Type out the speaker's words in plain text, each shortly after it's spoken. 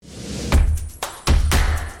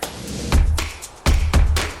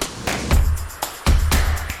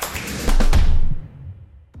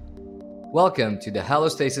Welcome to the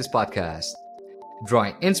Allostasis podcast.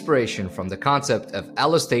 Drawing inspiration from the concept of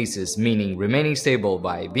allostasis, meaning remaining stable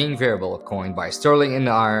by being variable, coined by Sterling and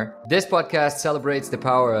R, this podcast celebrates the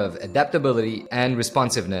power of adaptability and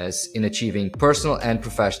responsiveness in achieving personal and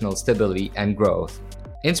professional stability and growth.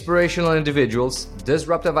 Inspirational individuals,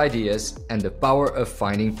 disruptive ideas, and the power of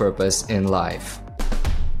finding purpose in life.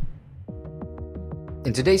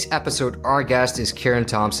 In today's episode, our guest is Karen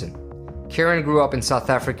Thompson. Karen grew up in South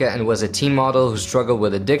Africa and was a teen model who struggled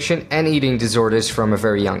with addiction and eating disorders from a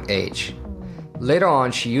very young age. Later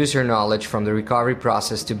on, she used her knowledge from the recovery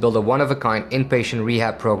process to build a one-of-a-kind inpatient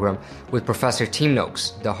rehab program with Professor Tim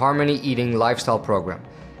Noakes, the Harmony Eating Lifestyle Program,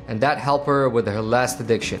 and that helped her with her last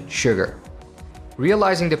addiction, sugar.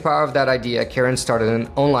 Realizing the power of that idea, Karen started an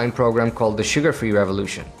online program called the Sugar-Free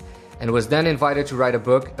Revolution, and was then invited to write a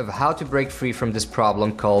book of how to break free from this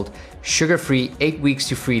problem called Sugar-Free 8 Weeks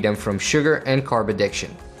to Freedom from Sugar and Carb Addiction.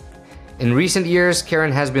 In recent years,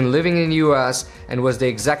 Karen has been living in the US and was the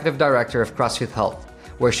executive director of CrossFit Health,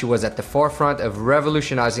 where she was at the forefront of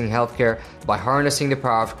revolutionizing healthcare by harnessing the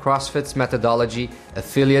power of CrossFit's methodology,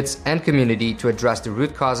 affiliates, and community to address the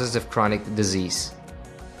root causes of chronic disease.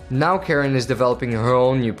 Now Karen is developing her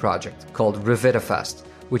own new project called RevitaFest,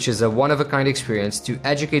 which is a one-of-a-kind experience to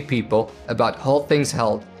educate people about all things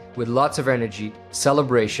health with lots of energy,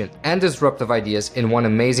 celebration, and disruptive ideas in one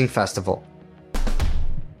amazing festival.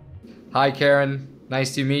 Hi Karen,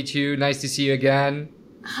 nice to meet you, nice to see you again.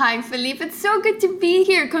 Hi Philippe, it's so good to be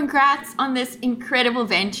here. Congrats on this incredible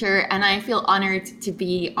venture, and I feel honored to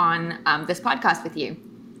be on this podcast with you.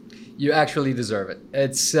 You actually deserve it.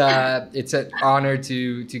 It's an honor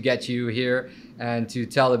to get you here and to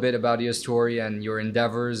tell a bit about your story and your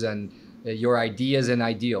endeavors and your ideas and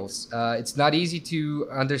ideals. It's not easy to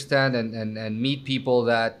understand and meet people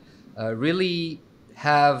that really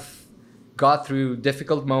have got through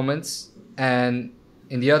difficult moments, and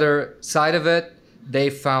in the other side of it, they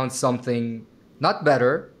found something not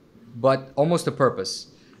better, but almost a purpose.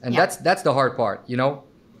 And that's the hard part, you know?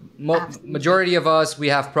 Majority of us, we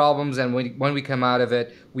have problems, and when we come out of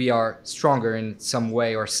it, we are stronger in some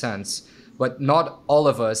way or sense. But not all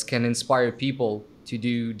of us can inspire people to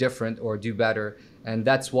do different or do better. And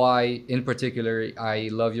that's why, in particular, I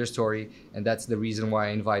love your story. And that's the reason why I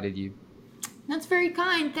invited you. That's very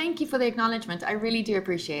kind. Thank you for the acknowledgement. I really do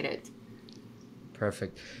appreciate it.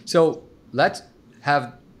 Perfect. So let's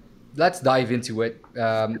dive into it.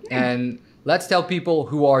 And let's tell people,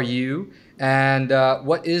 who are you? And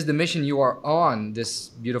what is the mission you are on this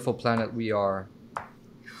beautiful planet we are?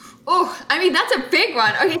 Oh, I mean, that's a big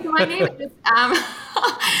one. Okay, so my name is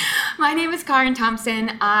my name is Karen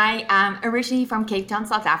Thompson. I am originally from Cape Town,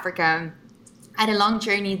 South Africa. I had a long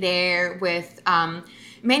journey there with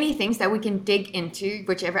many things that we can dig into,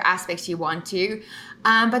 whichever aspects you want to.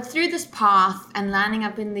 But through this path and landing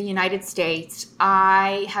up in the United States,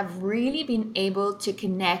 I have really been able to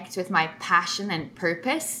connect with my passion and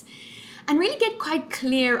purpose and really get quite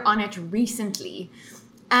clear on it recently.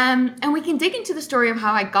 And we can dig into the story of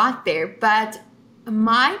how I got there, but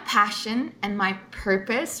my passion and my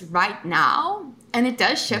purpose right now, and it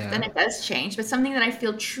does shift and it does change, but something that I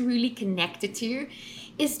feel truly connected to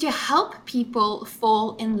is to help people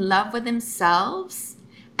fall in love with themselves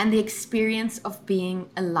and the experience of being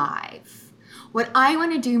alive. What I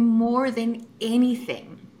want to do more than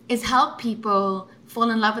anything is help people fall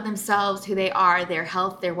in love with themselves, who they are, their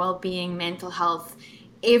health, their well-being, mental health,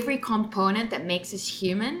 every component that makes us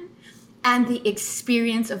human, and the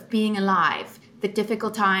experience of being alive, the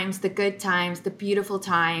difficult times, the good times, the beautiful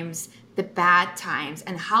times, the bad times,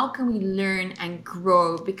 and how can we learn and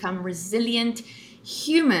grow, become resilient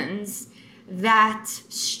humans that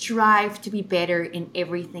strive to be better in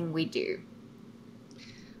everything we do.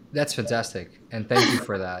 That's fantastic, and thank you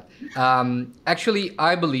for that. Actually,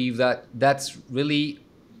 I believe that that's really,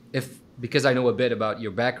 because I know a bit about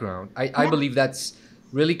your background, I believe that's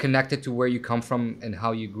really connected to where you come from and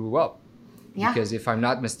how you grew up. Yeah. Because if I'm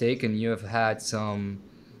not mistaken, you have had some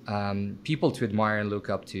people to admire and look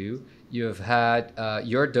up to. You have had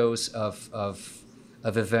your dose of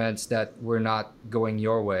events that were not going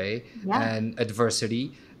your way and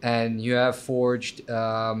adversity, and you have forged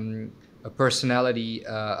a personality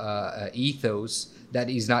ethos that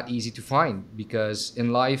is not easy to find, because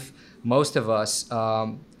in life, most of us,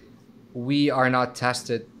 we are not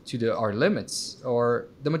tested to our limits, or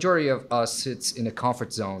the majority of us sits in a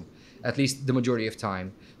comfort zone, at least the majority of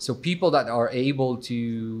time. So people that are able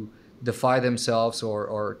to defy themselves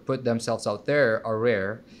or put themselves out there are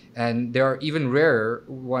rare, and they are even rarer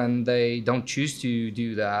when they don't choose to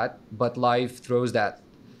do that, but life throws that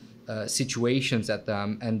situations at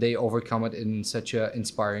them, and they overcome it in such an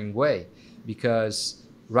inspiring way. Because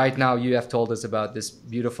right now you have told us about this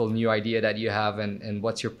beautiful new idea that you have, and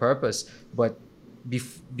what's your purpose, but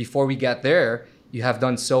before we get there, you have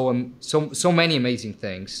done so many amazing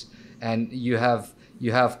things, and you have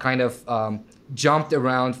kind of jumped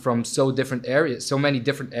around from so many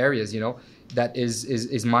different areas, that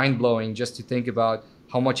is mind blowing just to think about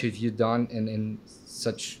how much have you done in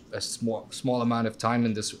such a small amount of time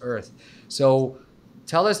in this earth. So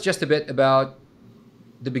tell us just a bit about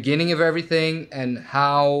the beginning of everything and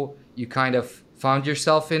how you kind of found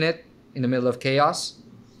yourself in it in the middle of chaos.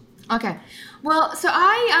 Okay. Well, so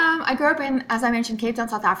I grew up in, as I mentioned, Cape Town,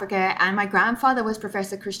 South Africa, and my grandfather was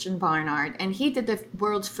Professor Christian Barnard, and he did the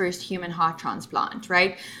world's first human heart transplant,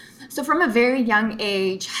 right? So from a very young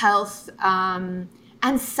age, health and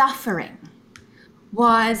suffering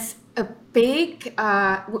was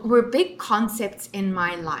were big concepts in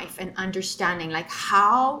my life, and understanding like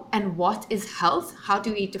how and what is health, how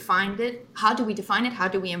do we define it, how do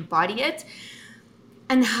we embody it,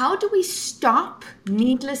 and how do we stop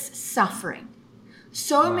needless suffering.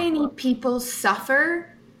 So many people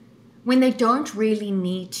suffer when they don't really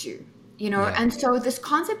need to, and so this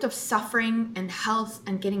concept of suffering and health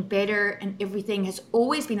and getting better and everything has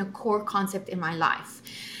always been a core concept in my life.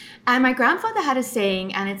 And my grandfather had a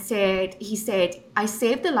saying, and he said, I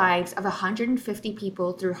saved the lives of 150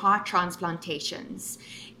 people through heart transplantations.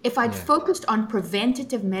 If I'd focused on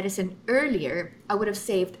preventative medicine earlier, I would have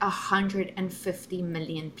saved 150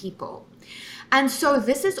 million people. And so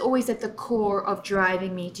this is always at the core of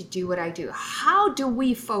driving me to do what I do. How do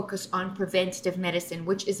we focus on preventative medicine,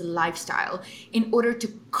 which is lifestyle, in order to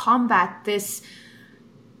combat this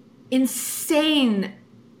insane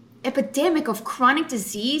epidemic of chronic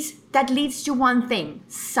disease that leads to one thing: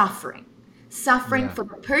 suffering for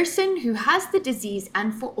the person who has the disease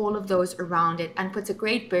and for all of those around it, and puts a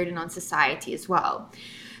great burden on society as well.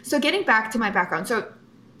 So getting back to my background,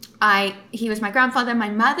 he was my grandfather. My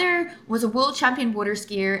mother was a world champion water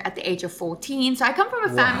skier at the age of 14. So I come from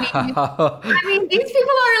a family. Wow. I mean, these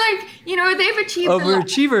people are like, they've achieved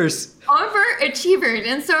overachievers. Overachievers.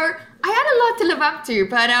 And so I had a lot to live up to,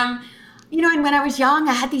 but and when I was young,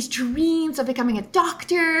 I had these dreams of becoming a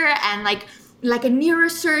doctor and like a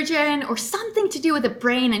neurosurgeon, or something to do with the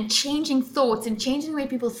brain and changing thoughts and changing the way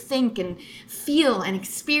people think and feel and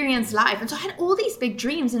experience life. And so I had all these big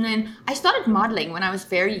dreams. And then I started modeling when I was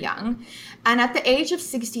very young. And at the age of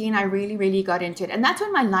 16, I really, really got into it. And that's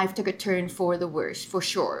when my life took a turn for the worse, for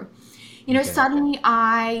sure. Suddenly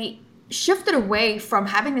I shifted away from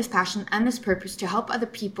having this passion and this purpose to help other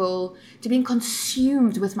people, to being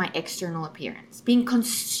consumed with my external appearance, being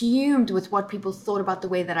consumed with what people thought about the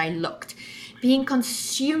way that I looked, being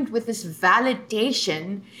consumed with this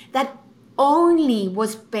validation that only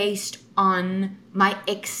was based on my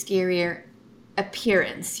exterior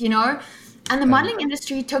appearance, And the modeling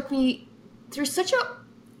industry took me through such a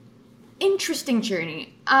interesting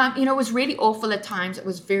journey. It was really awful at times. It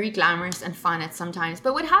was very glamorous and fun at some times.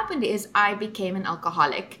 But what happened is I became an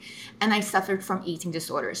alcoholic, and I suffered from eating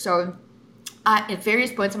disorders. So at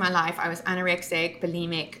various points in my life, I was anorexic,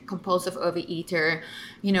 bulimic, compulsive overeater.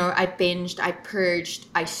 I binged, I purged,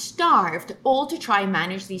 I starved, all to try and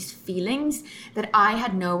manage these feelings that I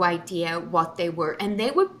had no idea what they were. And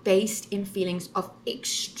they were based in feelings of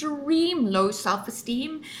extreme low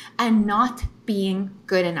self-esteem and not being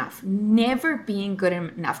good enough, never being good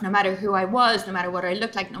enough, no matter who I was, no matter what I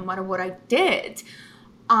looked like, no matter what I did.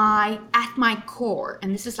 At my core,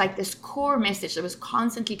 and this is like this core message that was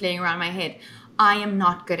constantly playing around my head, I am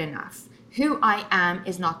not good enough. Who I am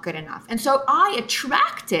is not good enough. And so I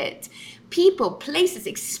attracted people, places,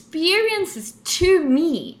 experiences to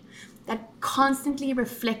me that constantly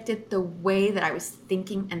reflected the way that I was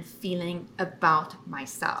thinking and feeling about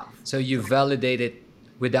myself. So you validated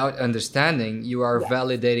without understanding. You are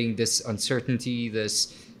validating this uncertainty,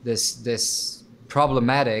 this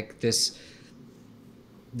problematic, this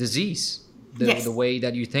disease, the way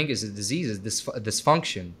that you think is a disease, is this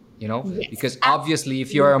dysfunction, because obviously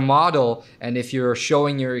if you're a model and if you're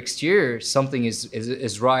showing your exterior, something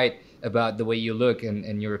is right about the way you look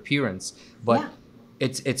and your appearance. But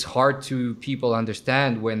it's hard to people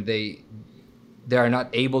understand when they are not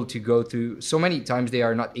able to go through. So many times they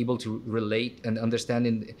are not able to relate and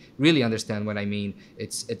really understand what I mean.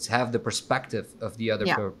 It's have the perspective of the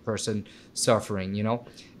other person suffering,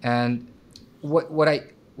 and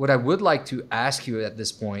what I would like to ask you at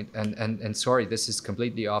this point, and sorry, this is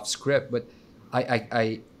completely off script, but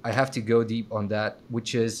I have to go deep on that,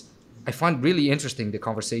 which is, I find really interesting the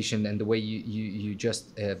conversation and the way you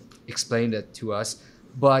just explained it to us.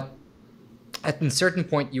 But at a certain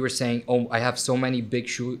point you were saying, oh, I have so many big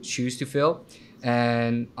shoes to fill,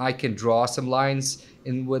 and I can draw some lines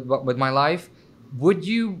in with my life. Would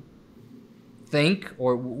you think,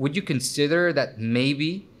 or would you consider that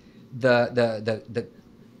maybe the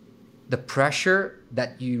pressure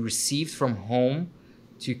that you received from home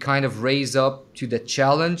to kind of raise up to the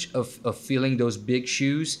challenge of filling those big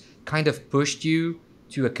shoes kind of pushed you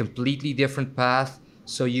to a completely different path,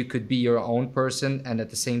 so you could be your own person and at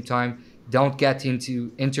the same time don't get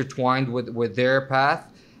into intertwined with their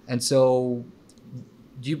path? And so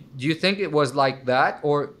do you think it was like that,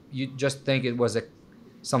 or you just think it was a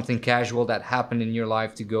something casual that happened in your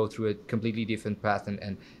life to go through a completely different path,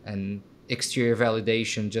 and exterior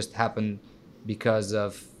validation just happened because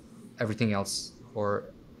of everything else,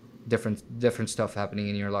 or different stuff happening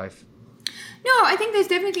in your life? No, I think there's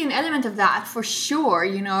definitely an element of that for sure.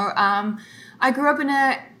 I grew up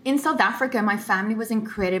in South Africa. My family was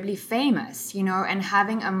incredibly famous, and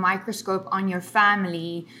having a microscope on your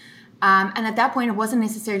family. And at that point, it wasn't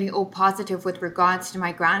necessarily all positive with regards to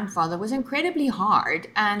my grandfather. It was incredibly hard.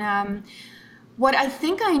 And what I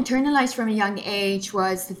think I internalized from a young age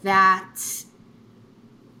was that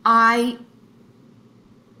I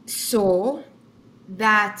saw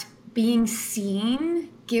that being seen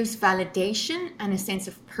gives validation and a sense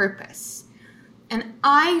of purpose. And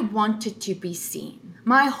I wanted to be seen.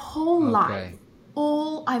 My whole life,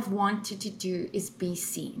 all I've wanted to do is be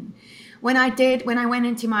seen. When I went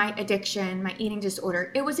into my addiction, my eating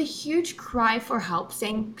disorder, it was a huge cry for help,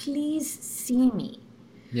 saying, please see me.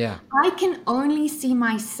 Yeah. I can only see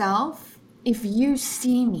myself if you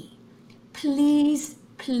see me. Please,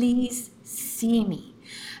 please see me.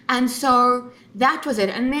 And so that was it.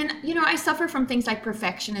 And then, I suffer from things like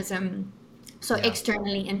perfectionism. So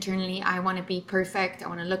externally, internally, I want to be perfect. I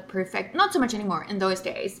want to look perfect. Not so much anymore in those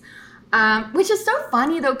days. Which is so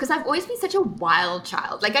funny though, because I've always been such a wild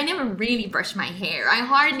child. Like I never really brush my hair. I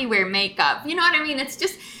hardly wear makeup. You know what I mean? It's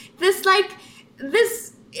just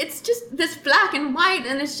it's just this black and white,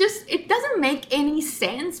 and it doesn't make any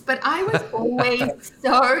sense. But I was always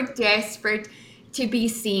so desperate to be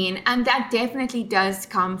seen. And that definitely does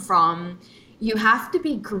come from, you have to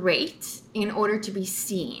be great in order to be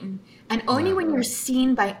seen. And only when you're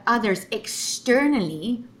seen by others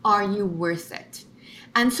externally are you worth it.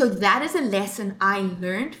 And so that is a lesson I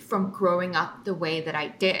learned from growing up the way that I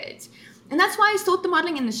did. And that's why I sought the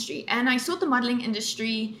modeling industry. And I sought the modeling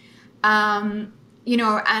industry, and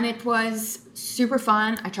it was super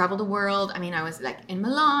fun. I traveled the world. I mean, I was like in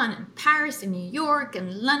Milan and Paris and New York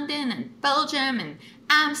and London and Belgium and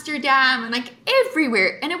Amsterdam and like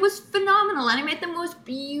everywhere. And it was phenomenal. And I met the most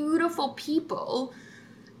beautiful people.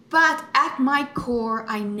 But at my core,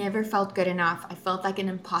 I never felt good enough. I felt like an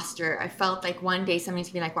imposter. I felt like one day somebody's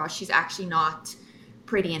gonna be like, wow, she's actually not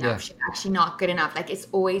pretty enough. Yeah. She's actually not good enough. Like it's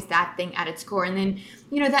always that thing at its core. And then,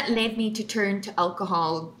 that led me to turn to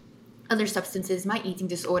alcohol, other substances, my eating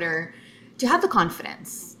disorder, to have the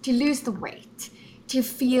confidence, to lose the weight, to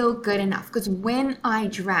feel good enough. Because when I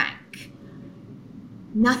drank,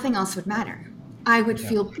 nothing else would matter. I would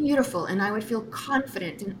feel beautiful and I would feel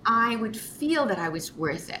confident and I would feel that I was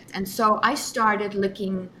worth it. And so I started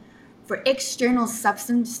looking for external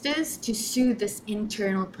substances to soothe this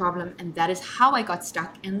internal problem. And that is how I got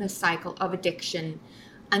stuck in the cycle of addiction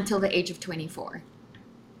until the age of 24.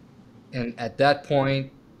 And at that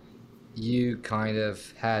point, you kind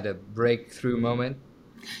of had a breakthrough moment?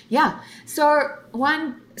 Yeah. So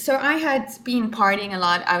I had been partying a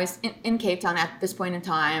lot. I was in Cape Town at this point in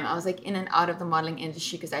time. I was like in and out of the modeling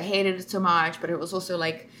industry because I hated it so much. But it was also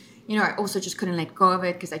like, I also just couldn't let go of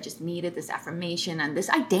it because I just needed this affirmation and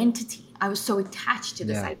this identity. I was so attached to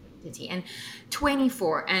this identity. And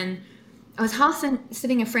 24, and I was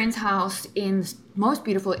sitting at a friend's house in the most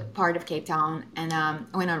beautiful part of Cape Town. And I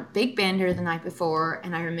went on a big bender the night before.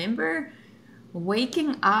 And I remember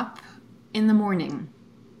waking up in the morning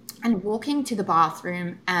and walking to the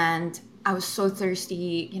bathroom, and I was so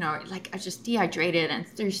thirsty, like I was just dehydrated and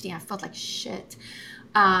thirsty. I felt like shit.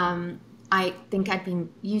 I think I'd been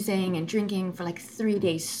using and drinking for like 3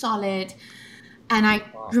 days solid. And I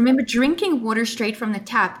remember drinking water straight from the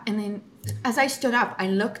tap. And then as I stood up,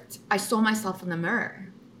 I saw myself in the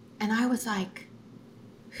mirror. And I was like,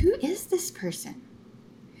 who is this person?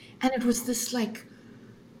 And it was this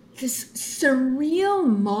surreal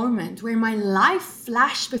moment where my life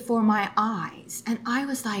flashed before my eyes. And I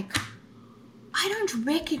was like, I don't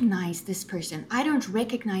recognize this person. I don't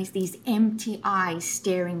recognize these empty eyes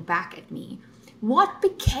staring back at me. What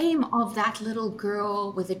became of that little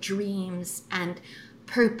girl with the dreams and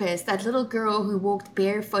purpose, that little girl who walked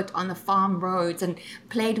barefoot on the farm roads and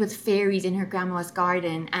played with fairies in her grandma's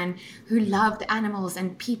garden, and who loved animals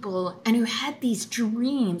and people, and who had these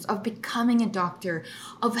dreams of becoming a doctor,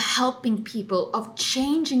 of helping people, of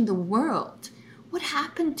changing the world. What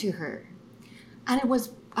happened to her? And it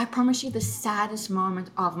was, I promise you, the saddest moment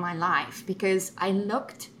of my life, because I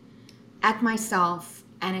looked at myself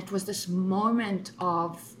and it was this moment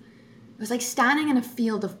of, it was like standing in a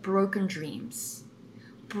field of broken dreams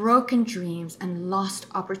and lost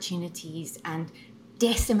opportunities and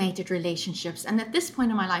decimated relationships. And at this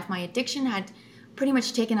point in my life, my addiction had pretty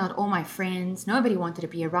much taken out all my friends. Nobody wanted to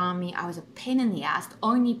be around me. I was a pain in the ass. The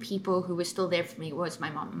only people who were still there for me was my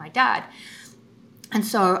mom and my dad. And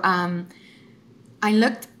so I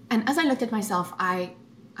looked, and as I looked at myself, I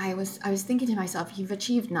was thinking to myself, you've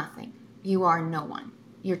achieved nothing. You are no one.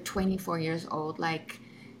 You're 24 years old. Like,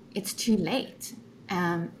 it's too late.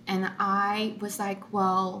 And I was like,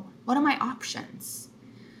 well, what are my options?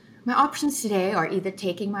 My options today are either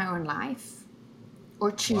taking my own life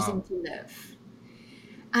or choosing to live.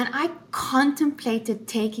 And I contemplated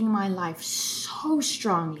taking my life so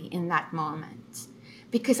strongly in that moment,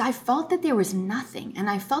 because I felt that there was nothing, and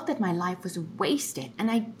I felt that my life was wasted,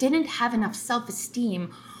 and I didn't have enough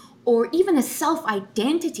self-esteem or even a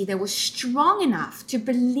self-identity that was strong enough to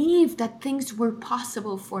believe that things were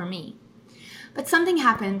possible for me. But something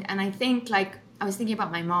happened, and I think, like, I was thinking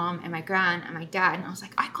about my mom and my gran and my dad, and I was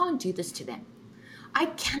like, I can't do this to them. I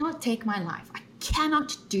cannot take my life. I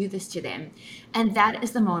cannot do this to them. And that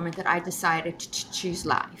is the moment that I decided to choose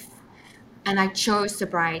life. And I chose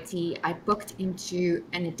sobriety. I booked into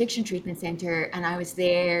an addiction treatment center, and I was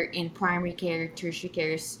there in primary care,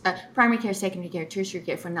 secondary care, tertiary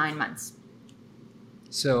care for 9 months.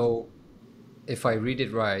 So, if I read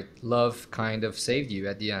it right, love kind of saved you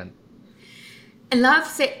at the end.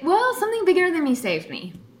 Something bigger than me saved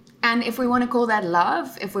me. And if we want to call that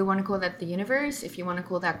love, if we want to call that the universe, if you want to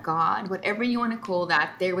call that God, whatever you want to call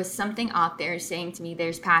that, there was something out there saying to me,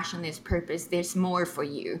 there's passion, there's purpose, there's more for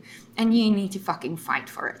you, and you need to fucking fight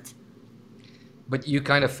for it. But you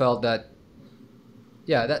kind of felt that,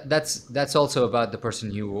 yeah, that's also about the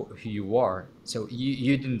person who you are. So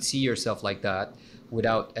you didn't see yourself like that,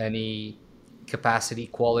 without any capacity,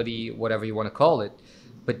 quality, whatever you want to call it.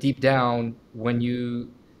 But deep down, when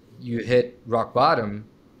you hit rock bottom,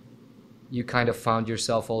 you kind of found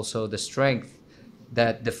yourself also the strength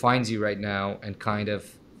that defines you right now, and kind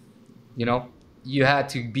of, you had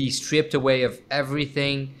to be stripped away of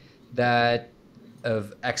everything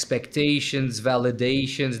of expectations,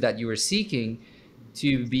 validations that you were seeking,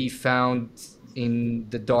 to be found in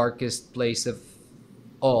the darkest place of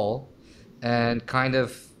all, and kind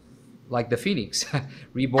of like the phoenix,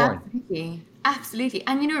 reborn. Absolutely.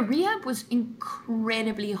 And rehab was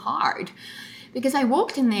incredibly hard, because I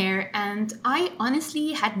walked in there and I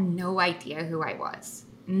honestly had no idea who I was.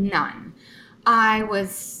 None. I'd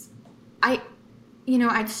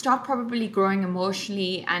stopped probably growing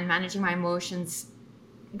emotionally and managing my emotions.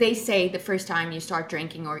 They say the first time you start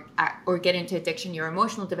drinking or get into addiction, your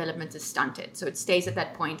emotional development is stunted. So it stays at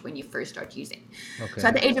that point when you first start using. Okay. So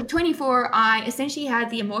at the age of 24, I essentially had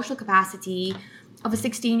the emotional capacity of a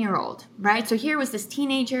 16-year-old, right? So here was this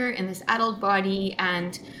teenager in this adult body,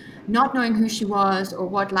 and not knowing who she was or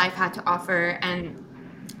what life had to offer, and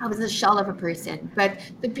I was a shell of a person. But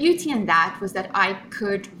the beauty in that was that I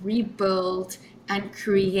could rebuild and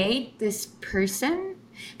create this person,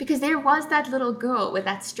 because there was that little girl with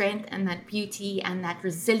that strength and that beauty and that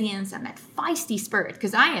resilience and that feisty spirit,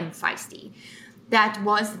 because I am feisty, that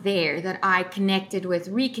was there, that I reconnected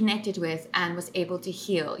with, and was able to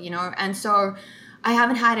heal, And so I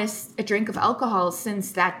haven't had a drink of alcohol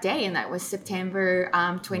since that day, and that was September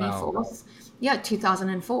 24th, wow.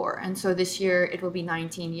 2004. And so this year it will be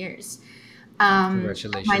 19 years.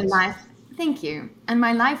 Congratulations. My life, thank you. And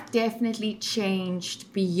my life definitely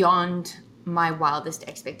changed beyond my wildest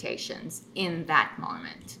expectations in that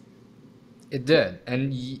moment. It did.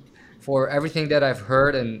 And for everything that I've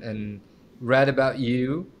heard and read about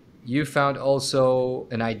you found also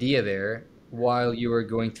an idea there. While you were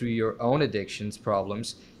going through your own addictions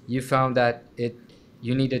problems, you found that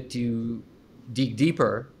you needed to dig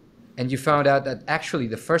deeper, and you found out that actually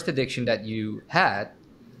the first addiction that you had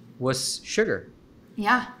was sugar.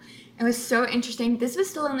 Yeah, it was so interesting. This was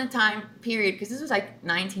still in the time period, because this was like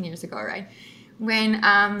 19 years ago, right? When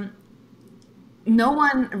no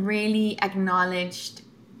one really acknowledged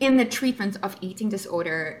in the treatment of eating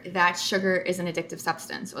disorder that sugar is an addictive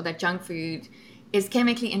substance, or that junk food is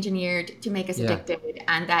chemically engineered to make us addicted,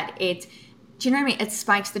 and that it do you know what I mean? It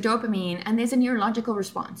spikes the dopamine and there's a neurological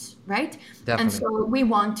response, right? And Definitely. so we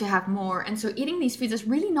want to have more. And so eating these foods is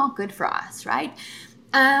really not good for us, right?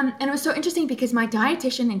 And it was so interesting because my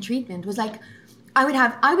dietitian in treatment was like,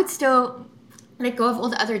 I would still let go of all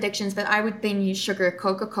the other addictions, but I would then use sugar,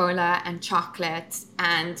 Coca-Cola and chocolate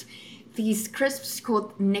and these crisps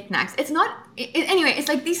called knickknacks. It's not, anyway, it's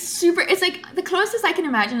like it's like the closest I can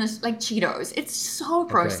imagine is like Cheetos. It's so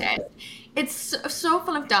Okay. processed. It's so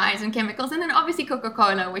full of dyes and chemicals. And then obviously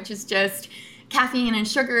Coca-Cola, which is just caffeine and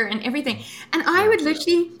sugar and everything. And I Yeah. would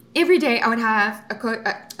literally, every day I would have a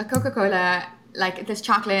Coca-Cola, like this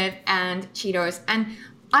chocolate and Cheetos. And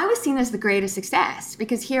I was seen as the greatest success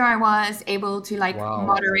because here I was able to like Wow.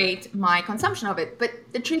 moderate my consumption of it. But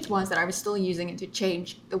the truth was that I was still using it to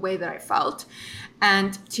change the way that I felt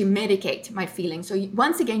and to medicate my feelings. So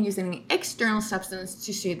once again, using an external substance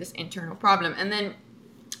to soothe this internal problem. And then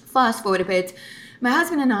fast forward a bit, my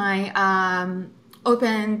husband and I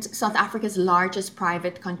opened South Africa's largest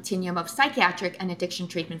private continuum of psychiatric and addiction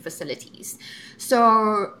treatment facilities.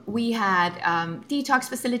 So we had detox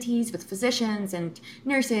facilities with physicians and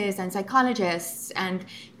nurses and psychologists, and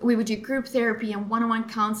we would do group therapy and one-on-one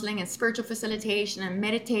counseling and spiritual facilitation and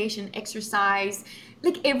meditation, exercise,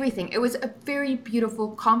 like everything. It was a very beautiful,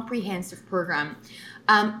 comprehensive program.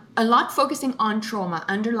 A lot focusing on trauma,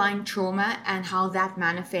 underlying trauma, and how that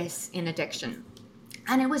manifests in addiction.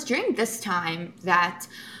 And it was during this time that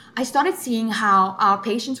I started seeing how our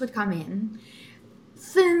patients would come in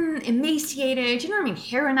thin, emaciated, you know what I mean?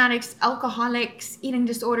 Heroin addicts, alcoholics, eating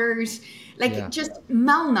disorders, like Yeah. just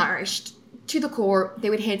malnourished to the core. They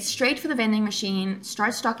would head straight for the vending machine,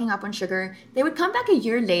 start stocking up on sugar. They would come back a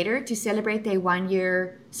year later to celebrate their 1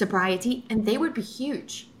 year sobriety, and they would be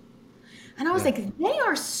huge. And I was Yeah. like, they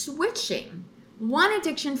are switching one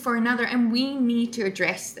addiction for another, and we need to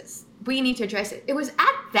address this. We need to address it. It was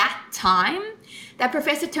at that time that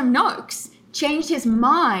Professor Tim Noakes changed his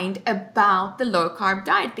mind about the low carb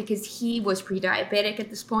diet because he was pre-diabetic at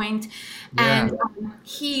this point, Yeah. and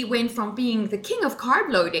he went from being the king of carb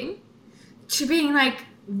loading to being like,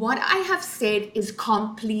 what I have said is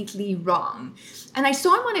completely wrong. And I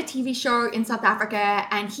saw him on a TV show in South Africa,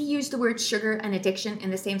 and he used the word sugar and addiction in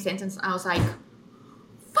the same sentence. I was like,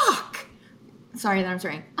 fuck. Sorry that I'm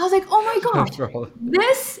swearing. I was like, oh my No gosh, problem.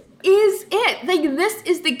 this is it. Like, this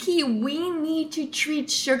is the key. We need to treat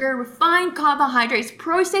sugar, refined carbohydrates,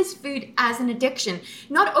 processed food as an addiction,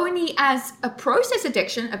 not only as a process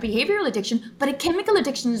addiction, a behavioral addiction, but a chemical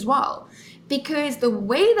addiction as well. Because the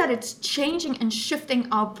way that it's changing and shifting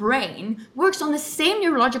our brain works on the same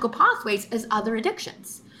neurological pathways as other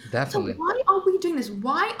addictions. So Definitely. why are we doing this?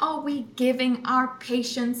 Why are we giving our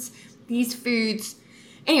patients these foods?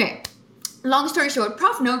 Anyway, long story short,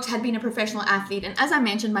 Prof. Noakes had been a professional athlete. And as I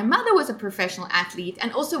mentioned, my mother was a professional athlete.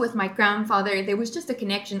 And also with my grandfather, there was just a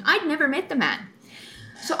connection. I'd never met the man.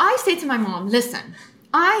 So I said to my mom, listen,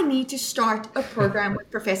 I need to start a program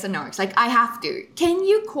with Professor Noakes. Like, I have to. Can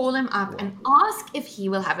you call him up and ask if he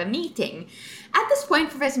will have a meeting? At this point,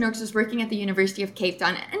 Professor Noakes was working at the University of Cape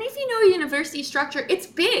Town. And if you know a university structure, it's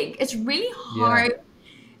big. It's really Yeah. hard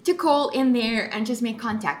to call in there and just make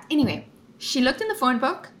contact. Anyway, she looked in the phone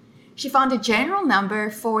book. She found a general number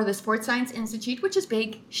for the Sports Science Institute, which is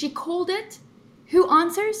big. She called it. Who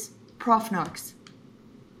answers? Prof. Noakes.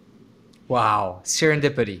 Wow.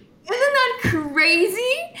 Serendipity. Isn't that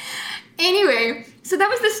crazy? Anyway, so that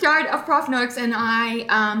was the start of Prof. Noakes and I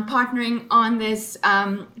partnering on this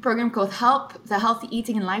program called HELP, the Healthy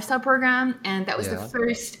Eating and Lifestyle Program. And that was Yeah.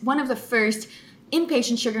 one of the first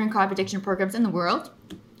inpatient sugar and carb addiction programs in the world.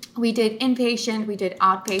 We did inpatient, we did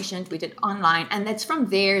outpatient, we did online. And that's from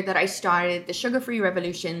there that I started the sugar-free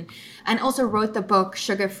revolution and also wrote the book,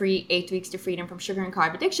 Sugar-Free, 8 Weeks to Freedom from Sugar and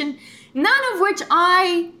Carb Addiction, none of which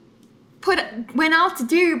I went out to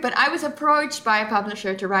do, but I was approached by a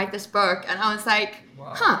publisher to write this book. And I was like,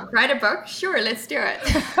 write a book? Sure, let's do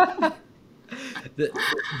it.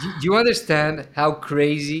 Do you understand how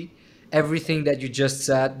crazy everything that you just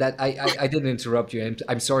said? That I didn't interrupt you.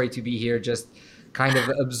 I'm sorry to be here just kind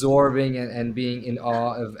of absorbing and being in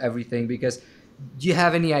awe of everything, because do you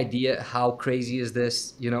have any idea how crazy is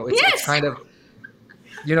this? You know, it's Yes. kind of,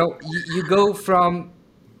 you go from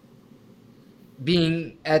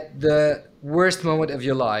being at the worst moment of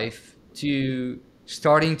your life to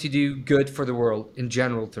starting to do good for the world in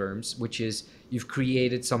general terms, which is you've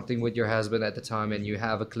created something with your husband at the time and you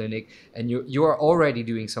have a clinic and you are already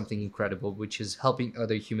doing something incredible, which is helping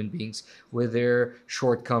other human beings with their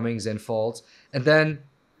shortcomings and faults. And then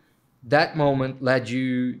that moment led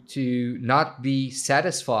you to not be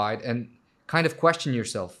satisfied and kind of question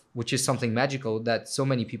yourself, which is something magical that so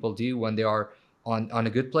many people do when they are on a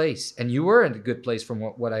good place, and you were in a good place from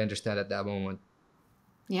what I understand at that moment,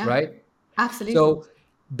 Yeah, right? absolutely. So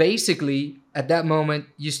basically, at that moment,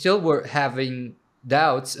 you still were having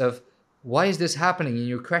doubts of why is this happening, and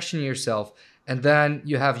you're questioning yourself. And then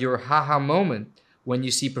you have your haha moment when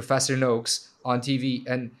you see Professor Noakes on TV.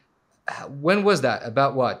 And when was that?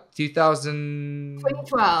 About what? 2000.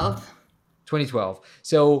 2012. 2012.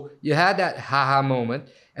 So you had that haha moment,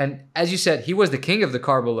 and as you said, he was the king of the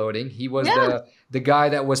carbo loading. He was Yeah. the guy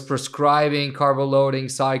that was prescribing carbo loading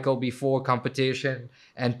cycle before competition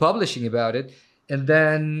and publishing about it. And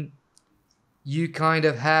then you kind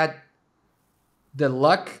of had the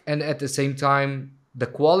luck and at the same time the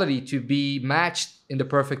quality to be matched in the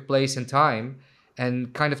perfect place and time,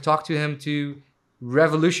 and kind of talk to him to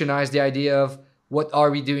revolutionize the idea of what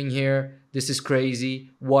are we doing here, this is crazy,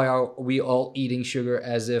 why are we all eating sugar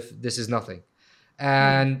as if this is nothing.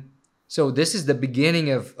 Yeah. And so this is the beginning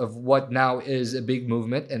of what now is a big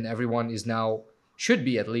movement, and everyone is now, should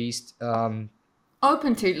be at least,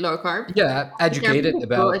 Open to low carb. yeah, They're educated people at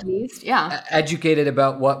about least. Yeah. educated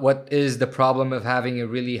about what is the problem of having a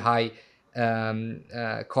really high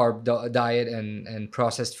carb diet and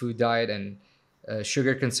processed food diet and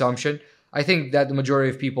sugar consumption. I think that the majority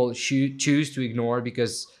of people choose to ignore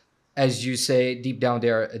because, as you say, deep down they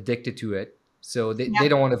are addicted to it. So they Yeah.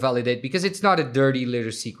 don't want to validate because it's not a dirty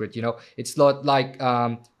little secret. It's not like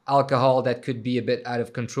alcohol that could be a bit out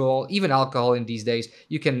of control. Even alcohol in these days,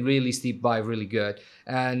 you can really sleep by really good.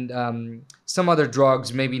 And some other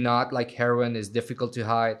drugs, maybe not, like heroin is difficult to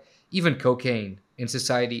hide. Even cocaine in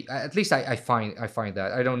society, at least I find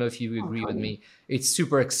that. I don't know if you Oh, agree with totally. me. It's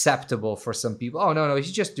super acceptable for some people. Oh no,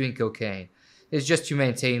 he's just doing cocaine. It's just to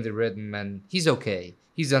maintain the rhythm, and he's okay.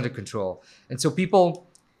 He's under control. And so people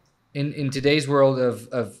in today's world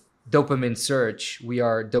of dopamine search, we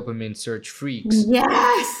are dopamine search freaks,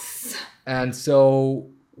 Yes. and so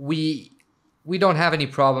we don't have any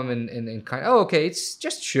problem in kind of, oh, okay, it's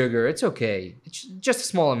just sugar, it's okay, it's just a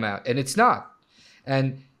small amount, and it's not.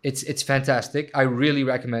 And it's fantastic. I really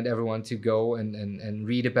recommend everyone to go and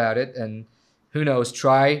read about it, and who knows,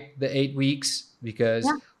 try the 8 weeks, because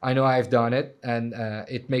Yeah. I know I've done it, and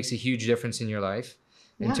it makes a huge difference in your life,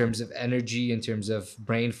 in Yeah. terms of energy, in terms of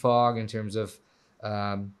brain fog, in terms of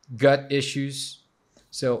gut issues.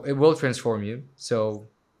 So it will transform you. So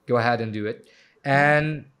go ahead and do it. Yeah.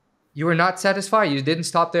 And you were not satisfied. You didn't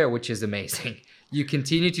stop there, which is amazing. You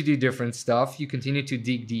continue to do different stuff. You continue to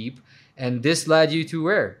dig deep. And this led you to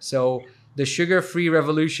where? So the sugar-free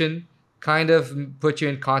revolution kind of put you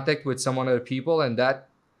in contact with some other people, and that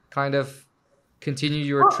kind of continued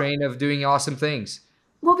your Well, train of doing awesome things.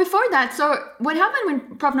 well, before that, so what happened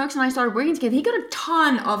when Prof. Noakes and I started working together, he got a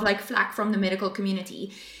ton of like flack from the medical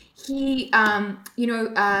community. He, some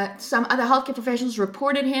other healthcare professionals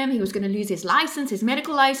reported him. He was going to lose his license, his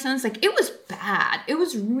medical license. Like it was bad. It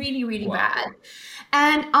was really, really bad. Wow.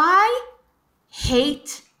 And I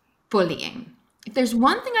hate bullying. If there's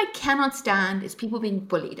one thing I cannot stand, is people being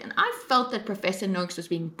bullied. And I felt that Professor Noakes was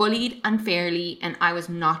being bullied unfairly, and I was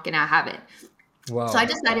not going to have it. So I Wow.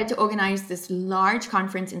 decided to organize this large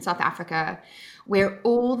conference in South Africa where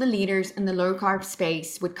all the leaders in the low carb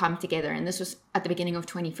space would come together. And this was at the beginning of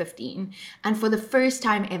 2015. And for the first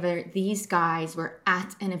time ever, these guys were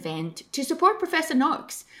at an event to support Professor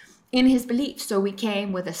Noakes in his beliefs. So we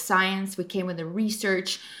came with the science, we came with the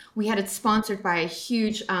research. We had it sponsored by a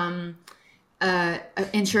huge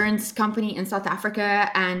insurance company in South Africa.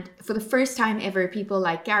 And for the first time ever, people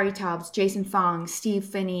like Gary Tubbs, Jason Fong, Steve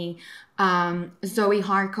Finney, Zoe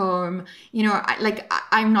Harcombe,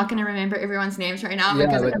 I'm not going to remember everyone's names right now Yeah,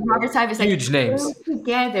 because but Robert Type is like, huge names.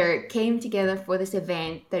 came together for this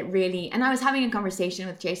event that really, and I was having a conversation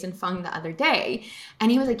with Jason Fung the other day,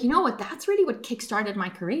 and he was like, you know what, that's really what kickstarted my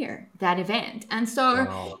career, that event. And so,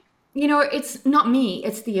 Wow. it's not me,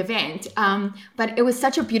 it's the event. But it was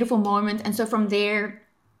such a beautiful moment. And so from there,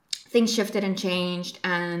 things shifted and changed.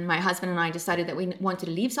 And my husband and I decided that we wanted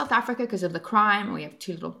to leave South Africa because of the crime. We have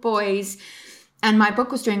 2 little boys. And my book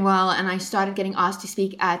was doing well. And I started getting asked to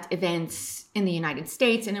speak at events in the United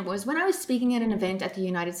States. And it was when I was speaking at an event at the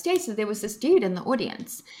United States that there was this dude in the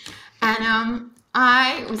audience. And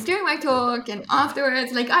I was doing my talk, and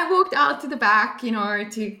afterwards, like I walked out to the back,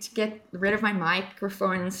 to get rid of my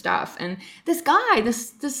microphone and stuff. And this guy,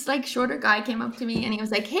 this like shorter guy came up to me and he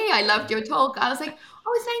was like, "Hey, I loved your talk." I was like,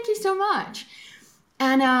 "Oh, thank you so much."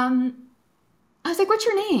 And I was like, "What's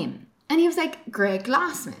your name?" And he was like, "Greg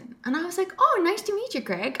Glassman." And I was like, "Oh, nice to meet you,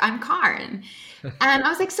 Greg. I'm Karen." And I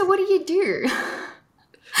was like, "So what do you do?"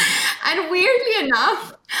 And weirdly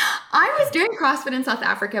enough, I was doing CrossFit in South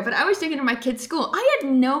Africa, but I was doing it in my kids' school. I had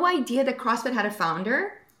no idea that CrossFit had a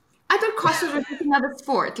founder. I thought CrossFit was like another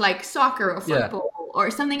sport, like soccer or Yeah. football or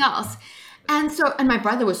something else. And my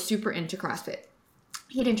brother was super into CrossFit.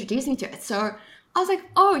 He'd introduced me to it. So I was like,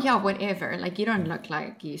 oh yeah, whatever. Like you don't look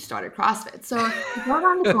like you started CrossFit. So I go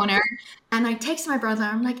around the corner and I text my brother.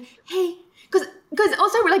 I'm like, hey, because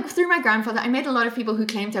also like through my grandfather, I met a lot of people who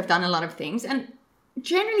claim to have done a lot of things. And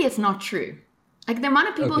generally it's not true. Like the amount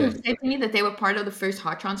of people who Okay. said to me that they were part of the first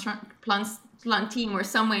heart transplant team or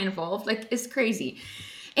some way involved, like it's crazy.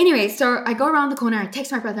 Anyway, so I go around the corner, I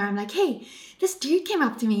text my brother, I'm like, hey, this dude came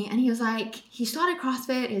up to me and he was like, he started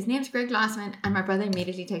CrossFit, his name's Greg Glassman. And my brother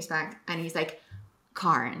immediately texts back and he's like,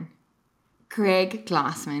 Karen, Greg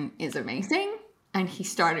Glassman is amazing. And he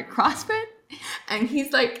started CrossFit. And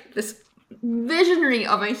he's like this visionary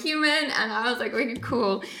of a human. And I was like, okay,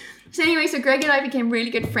 cool. So anyway, so Greg and I became really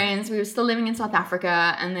good friends. We were still living in South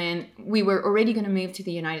Africa, and then we were already going to move to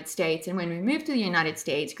the United States. And when we moved to the United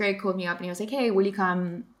States, Greg called me up and he was like, hey, will you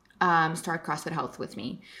come start CrossFit Health with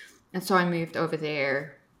me? And so I moved over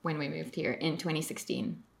there when we moved here in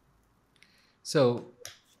 2016. So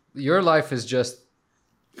your life is just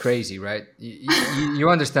crazy, right? You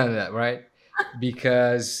understand that, right?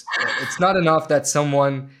 Because it's not enough that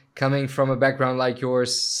someone coming from a background like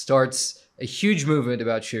yours starts a huge movement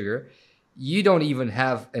about sugar. You don't even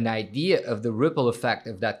have an idea of the ripple effect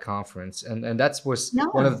of that conference. And that was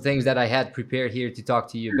one of No. the things that I had prepared here to talk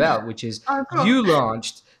to you about, which is Oh, cool. you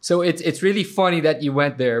launched. So it's really funny that you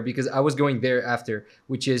went there because I was going there after,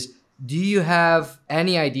 which is, do you have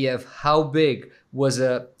any idea of how big was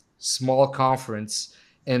a small conference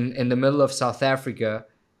in the middle of South Africa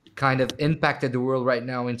kind of impacted the world right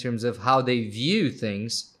now in terms of how they view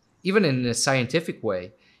things, even in a scientific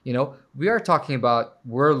way? You know, we are talking about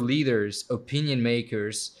world leaders, opinion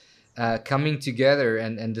makers, coming together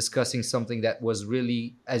and discussing something that was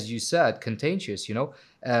really, as you said, contentious.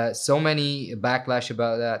 So many backlash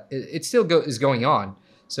about that. It still is going on.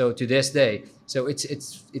 So to this day, so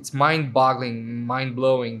it's mind-boggling,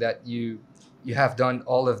 mind-blowing that you have done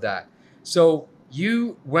all of that. So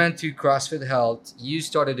you went to CrossFit Health. You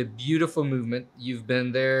started a beautiful movement. You've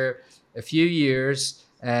been there a few years,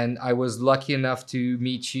 and I was lucky enough to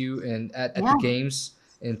meet you at the Yeah. games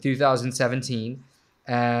in 2017.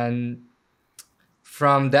 And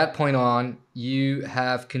from that point on, you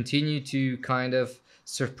have continued to kind of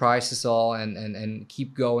surprise us all and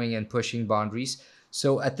keep going and pushing boundaries.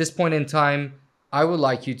 So at this point in time, I would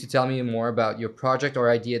like you to tell me more about your project or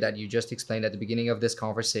idea that you just explained at the beginning of this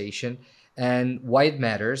conversation, and why it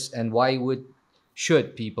matters, and why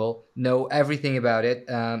should people know everything about it,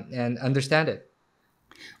 and understand it.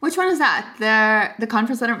 Which one is that? The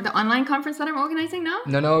conference the online conference that I'm organizing now?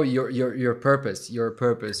 No, your purpose,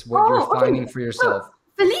 what you're Oh, finding okay. for So, yourself.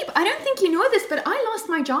 Philippe, I don't think you know this, but I lost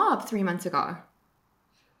my job 3 months ago.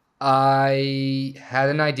 I had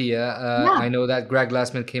an idea. Yeah. I know that Greg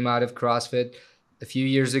Glassman came out of CrossFit a few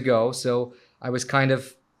years ago, so I was kind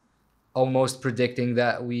of almost predicting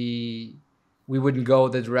that we wouldn't go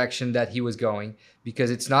the direction that he was going,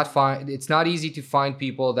 because it's not easy to find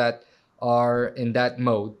people that are in that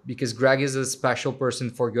mode, because Greg is a special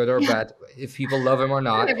person for good or Yeah. bad, if people love him or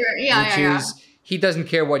not, Whatever. Yeah, which yeah, yeah. is he doesn't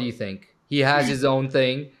care what you think. He has his own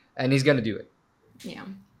thing and he's going to do it. Yeah.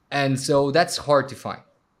 And so that's hard to find.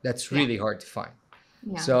 That's Yeah. really hard to find.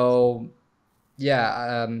 Yeah. So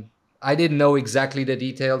yeah, I didn't know exactly the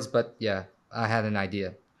details, but yeah, I had an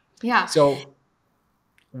idea. Yeah. So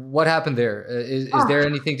what happened there? Is Oh, there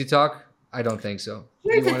anything to talk? I don't think so.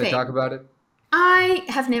 Do here's you the want to talk thing. about it? I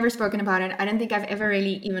have never spoken about it. I don't think I've ever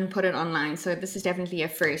really even put it online. So this is definitely a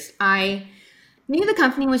first. I knew the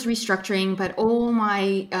company was restructuring, but all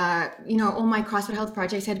my CrossFit Health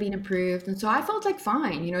projects had been approved. And so I felt like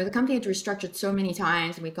fine. The company had restructured so many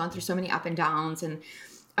times and we'd gone through so many up and downs. And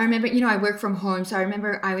I remember, I work from home. So I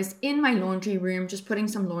remember I was in my laundry room, just putting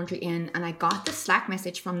some laundry in. And I got the Slack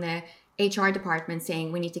message from the HR department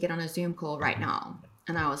saying, we need to get on a Zoom call right now.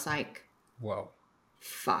 And I was like, Wow.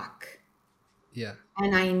 fuck. Yeah.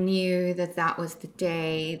 And I knew that that was the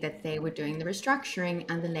day that they were doing the restructuring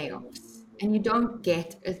and the layoffs. And you don't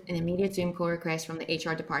get an immediate Zoom call request from the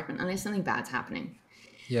HR department unless something bad's happening.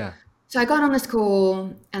 Yeah. So I got on this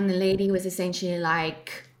call and the lady was essentially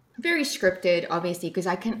like very scripted, obviously, because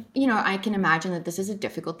I can imagine that this is a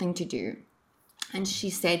difficult thing to do. And she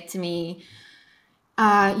said to me,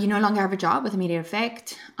 you no longer have a job with immediate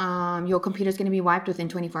effect. Your computer's going to be wiped within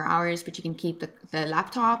 24 hours, but you can keep the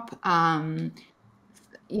laptop.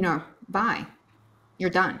 Bye. You're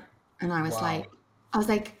done. And I was like, Wow. I was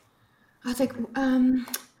like,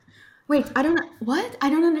 wait, I don't, what? I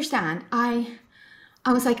don't understand. I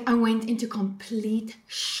was like, I went into complete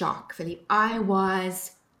shock, Philippe. I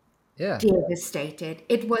was Yeah. devastated.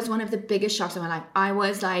 It was one of the biggest shocks of my life. I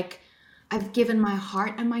was like, I've given my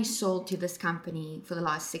heart and my soul to this company for the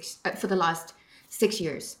last 6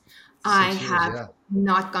 years. I 6 years. have Yeah.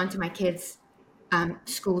 not gone to my kids'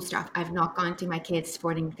 school stuff. I've not gone to my kids'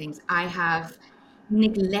 sporting things. I have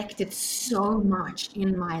neglected so much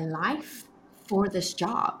in my life for this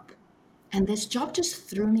job. And this job just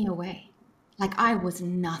threw me away. Like I was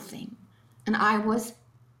nothing. And I was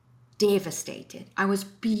devastated. I was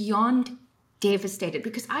beyond devastated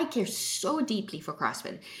because I care so deeply for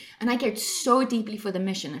CrossFit and I cared so deeply for the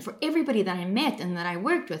mission and for everybody that I met and that I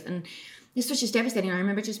worked with. And this was just devastating. I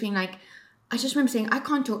remember just being like, I just remember saying, I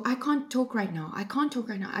can't talk right now. I can't talk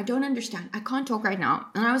right now. I don't understand. I can't talk right now.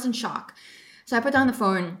 And I was in shock. So I put down the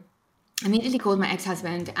phone, immediately called my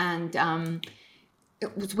ex-husband, and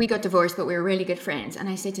we got divorced, but we were really good friends. And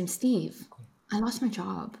I said to him, Steve, I lost my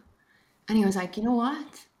job. And he was like, you know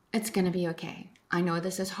what? It's going to be okay. I know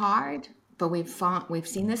this is hard, but we've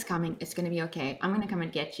seen this coming. It's going to be okay. I'm going to come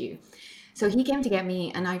and get you. So he came to get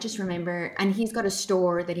me, and I just remember, and he's got a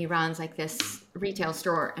store that he runs, like this retail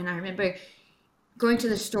store. And I remember going to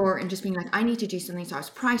the store and just being like, I need to do something. So I was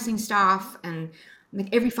pricing stuff, and like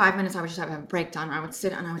every 5 minutes I would just have a breakdown. I would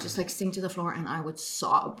sit and I would just like sink to the floor and I would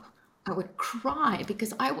sob. I would cry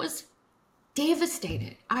because I was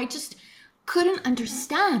devastated. I just couldn't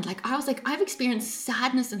understand. Like I was like, I've experienced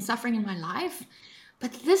sadness and suffering in my life,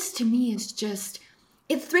 but this to me is just,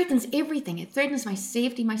 it threatens everything. It threatens my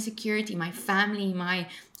safety, my security, my family,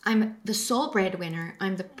 I'm the sole breadwinner.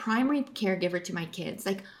 I'm the primary caregiver to my kids.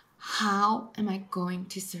 Like, how am I going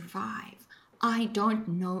to survive? I don't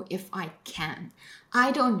know if I can.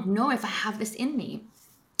 I don't know if I have this in me.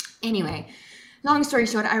 Anyway, long story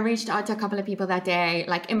short, I reached out to a couple of people that day,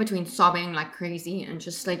 like in between sobbing like crazy and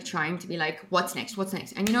just like trying to be like, what's next? What's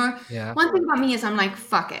next? And one thing about me is I'm like,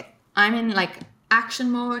 fuck it. I'm in like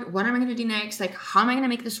action mode. What am I going to do next? Like, how am I going to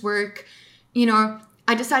make this work?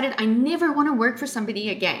 I decided I never want to work for somebody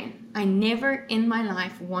again. I never in my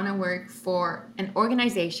life want to work for an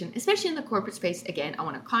organization, especially in the corporate space again. I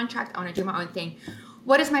want to contract. I want to do my own thing.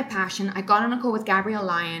 What is my passion? I got on a call with Gabrielle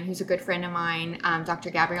Lyon, who's a good friend of mine, Dr.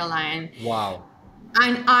 Gabrielle Lyon. Wow.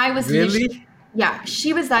 And I was really? Yeah,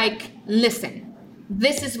 she was like, listen,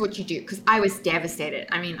 this is what you do. Because I was devastated.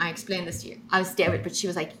 I mean, I explained this to you. I was devastated, but she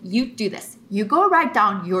was like, you do this. You go write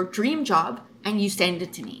down your dream job and you send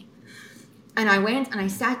it to me. And I went and I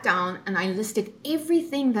sat down and I listed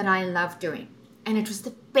everything that I love doing. And it was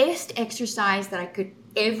the best exercise that I could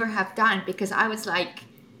ever have done because I was like,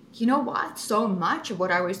 you know what? So much of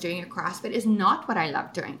what I was doing at CrossFit is not what I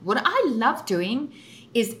love doing. What I love doing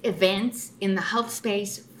is events in the health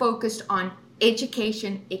space focused on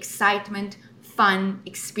education, excitement, fun,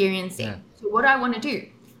 experiencing. Yeah. So what do I want to do?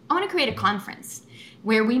 I want to create a conference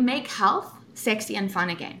where we make health sexy and fun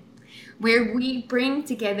again, where we bring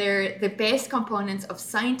together the best components of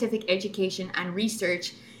scientific education and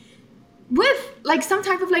research with like some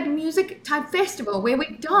type of like music type festival where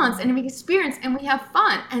we dance and we experience and we have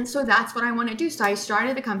fun. And so that's what I want to do. So I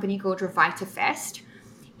started a company called Revita Fest.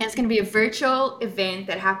 And it's going to be a virtual event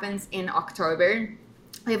that happens in October.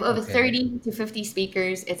 We have over 30 to 50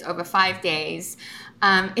 speakers. It's over 5 days.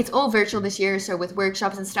 It's all virtual this year. So with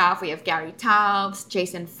workshops and stuff, we have Gary Taubes,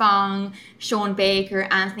 Jason Fung, Sean Baker,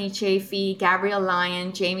 Anthony Chafee, Gabrielle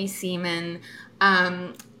Lyon, Jamie Seaman.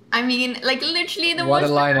 I mean, like literally the most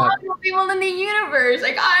phenomenal people in the universe.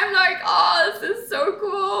 Like I'm like, oh, this is so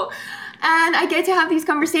cool. And I get to have these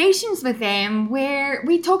conversations with them where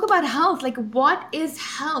we talk about health. Like, what is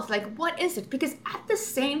health? Like, what is it? Because at the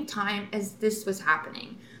same time as this was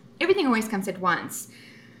happening, everything always comes at once.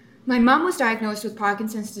 My mom was diagnosed with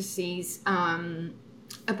Parkinson's disease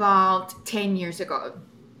about 10 years ago,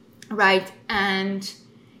 right? And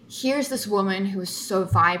here's this woman who was so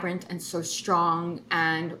vibrant and so strong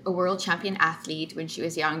and a world champion athlete when she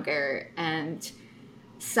was younger. And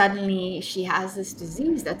suddenly she has this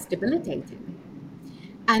disease that's debilitating.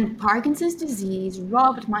 And Parkinson's disease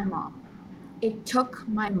robbed my mom. It took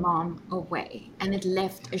my mom away and it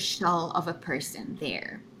left a shell of a person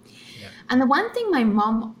there. Yeah. And the one thing my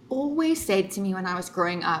mom always said to me when I was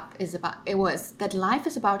growing up was that life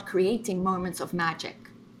is about creating moments of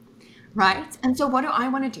magic, right? And so what do I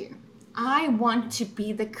want to do? I want to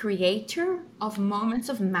be the creator of moments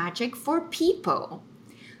of magic for people,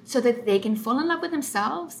 so that they can fall in love with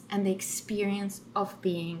themselves and the experience of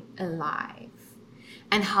being alive.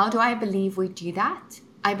 And how do I believe we do that?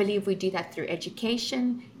 I believe we do that through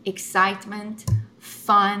education, excitement,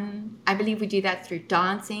 fun. I believe we do that through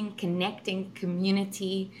dancing, connecting,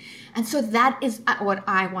 community. And so that is what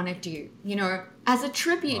I want to do, as a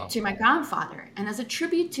tribute to my grandfather and as a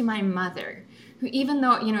tribute to my mother, who, even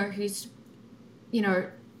though, who's,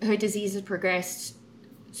 her disease has progressed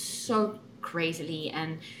so crazily,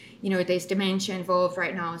 and there's dementia involved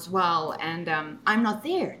right now as well, and I'm not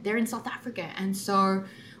there. They're in South Africa, and so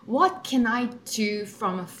what can I do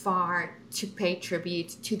from afar to pay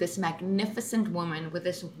tribute to this magnificent woman with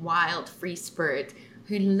this wild free spirit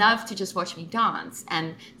who loved to just watch me dance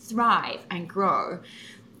and thrive and grow?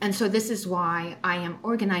 And so this is why I am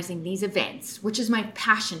organizing these events, which is my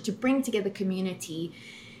passion, to bring together community,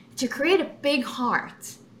 to create a big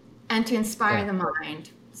heart, and to inspire the mind.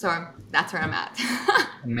 So that's where I'm at.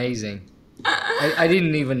 Amazing. I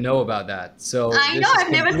didn't even know about that. So I know, I've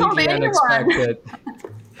never told anyone.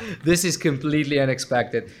 This is completely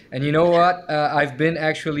unexpected. And you know what? I've been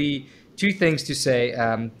actually two things to say.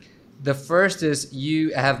 The first is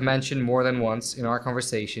you have mentioned more than once in our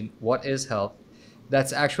conversation, what is health?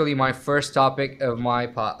 That's actually my first topic of my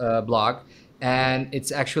blog. And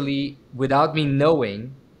it's actually without me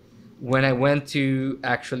knowing, when I went to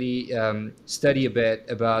actually study a bit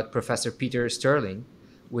about Professor Peter Sterling,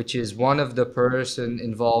 which is one of the person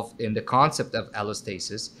involved in the concept of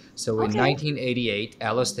allostasis. So in 1988,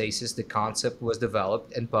 allostasis, the concept was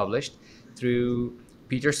developed and published through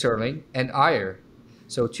Peter Sterling and Ayer.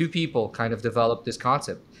 So two people kind of developed this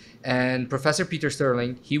concept. And Professor Peter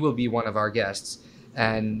Sterling, he will be one of our guests.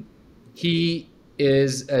 And he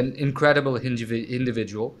is an incredible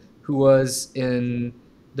individual who was in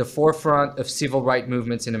the forefront of civil rights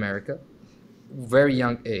movements in America, very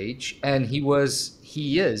young age, and he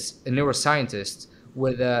is a neuroscientist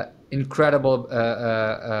with an incredible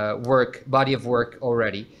body of work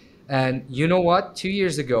already. And you know what? 2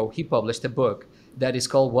 years ago, he published a book that is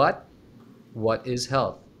called What? What is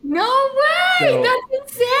Health? No way! So, that's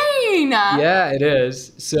insane! Yeah, it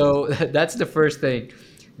is. So that's the first thing,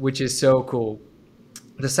 which is so cool.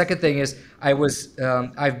 The second thing is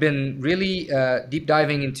I've been really deep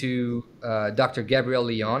diving into Dr. Gabrielle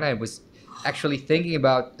Leon. I was actually thinking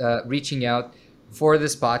about reaching out for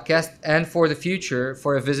this podcast and for the future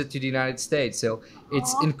for a visit to the United States. So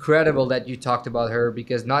it's incredible that you talked about her,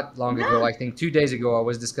 because not long ago, I think 2 days ago, I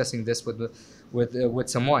was discussing this with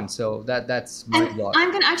someone. So that's my blog.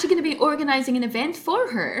 I'm actually going to be organizing an event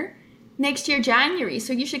for her next year, January.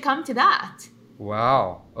 So you should come to that.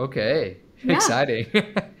 Wow. Okay. Yeah. Exciting.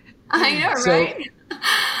 I know, right?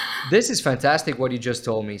 This is fantastic what you just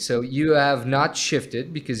told me. So you have not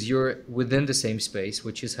shifted because you're within the same space,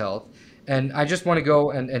 which is health. And I just want to go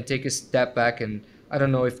and take a step back, and I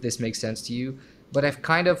don't know if this makes sense to you, but I've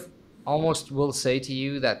kind of almost will say to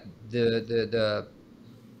you that the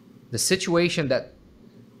situation that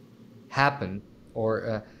happened,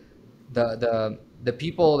 or the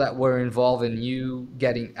people that were involved in you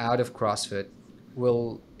getting out of CrossFit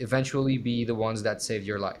will eventually be the ones that saved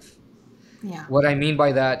your life. Yeah. What I mean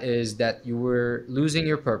by that is that you were losing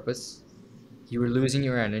your purpose, you were losing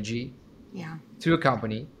your energy to a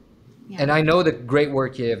company. Yeah. And I know the great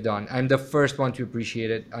work you have done. I'm the first one to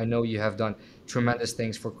appreciate it. I know you have done tremendous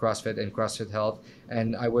things for CrossFit and CrossFit Health,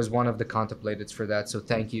 and I was one of the contemplators for that. So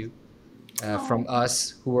thank you from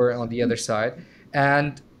us who are on the other side.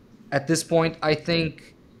 And at this point, I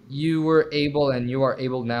think you were able, and you are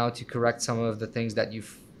able now, to correct some of the things that you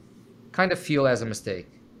kind of feel as a mistake.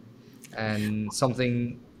 And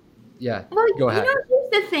something, go ahead.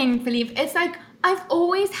 Here's the thing, Philippe. It's like I've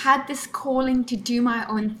always had this calling to do my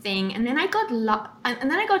own thing, and then I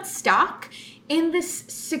got stuck in this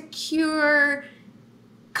secure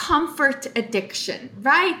comfort addiction,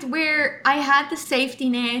 right? Where I had the safety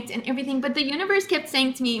net and everything, but the universe kept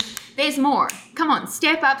saying to me, "There's more. Come on,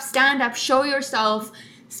 step up, stand up, show yourself,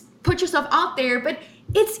 put yourself out there." But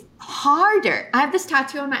it's harder. I have this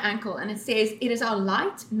tattoo on my ankle, and it says, "It is our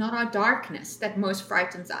light, not our darkness, that most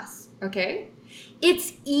frightens us." Okay?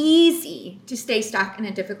 It's easy to stay stuck in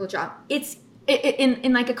a difficult job. It's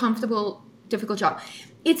in like a comfortable, difficult job.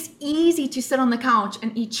 It's easy to sit on the couch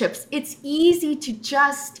and eat chips. It's easy to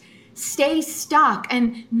just stay stuck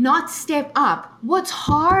and not step up. What's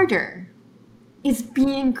harder is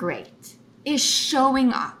being great, is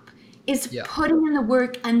showing up, is putting in the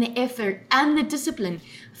work and the effort and the discipline,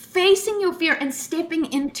 facing your fear and stepping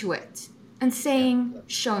into it and saying,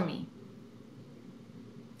 "Show me."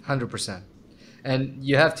 100%. And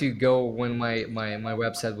you have to go, when my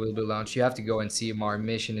website will be launched, you have to go and see our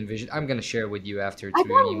mission and vision. I'm going to share with you after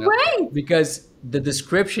through an email. Wait. Because the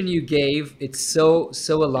description you gave, it's so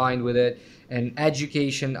aligned with it. And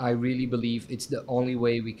education, I really believe it's the only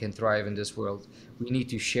way we can thrive in this world. We need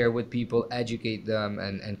to share with people, educate them,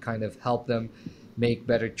 and kind of help them make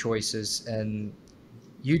better choices. And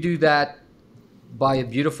you do that by a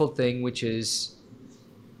beautiful thing, which is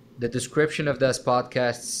the description of this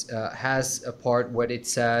podcast has a part where it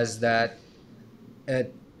says that uh,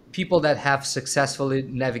 people that have successfully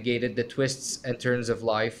navigated the twists and turns of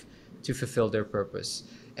life to fulfill their purpose.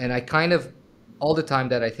 And I kind of, all the time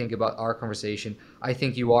that I think about our conversation, I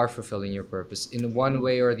think you are fulfilling your purpose in one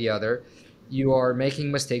way or the other. You are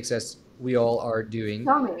making mistakes as we all are doing,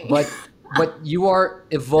 So many. but you are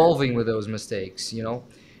evolving with those mistakes, you know.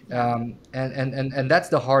 Yeah. And that's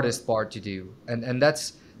the hardest part to do, and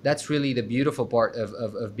that's really the beautiful part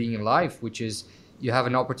of being alive, which is you have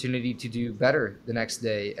an opportunity to do better the next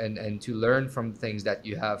day, and to learn from things that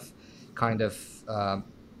you have kind of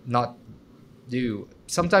not do.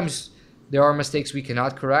 Sometimes there are mistakes we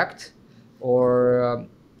cannot correct, or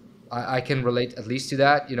I can relate at least to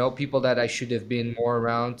that. You know, people that I should have been more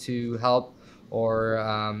around to help, or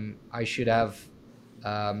I should have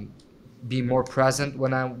um, be more present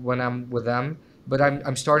when I'm with them. But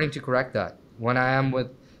I'm starting to correct that. When I am with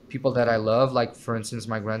people that I love, like for instance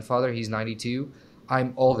my grandfather, he's 92.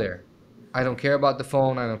 I'm all there. I don't care about the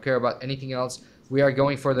phone. I don't care about anything else. We are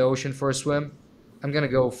going for the ocean for a swim. I'm gonna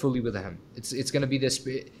go fully with him. It's gonna be this.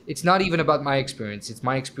 It's not even about my experience. It's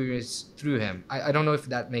my experience through him. I don't know if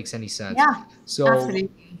that makes any sense. Yeah, So absolutely.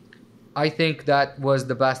 I think that was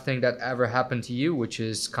the best thing that ever happened to you, which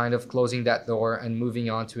is kind of closing that door and moving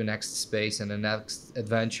on to a next space and a next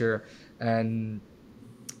adventure. And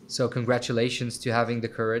so, congratulations to having the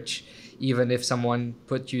courage, even if someone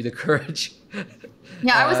put you the courage.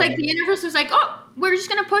 Yeah, I was like, the um, universe was like, oh, we're just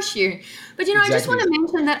going to push you. But, I just want exactly. to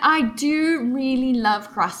mention that I do really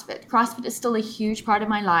love CrossFit. CrossFit is still a huge part of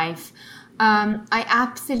my life. I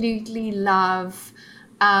absolutely love,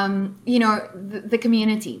 the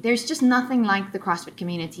community. There's just nothing like the CrossFit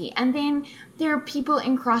community. And then there are people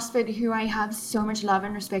in CrossFit who I have so much love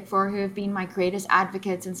and respect for, who have been my greatest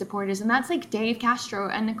advocates and supporters. And that's like Dave Castro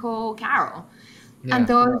and Nicole Carroll. And Yeah,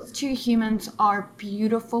 those two humans are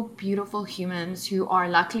beautiful, beautiful humans who are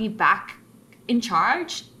luckily back in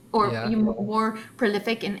charge, or yeah, more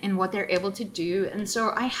prolific in what they're able to do. And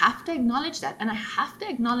so I have to acknowledge that. And I have to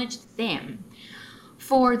acknowledge them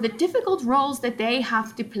for the difficult roles that they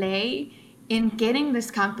have to play in getting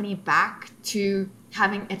this company back to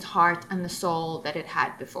having its heart and the soul that it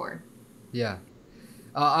had before. yeah.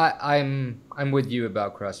 I'm with you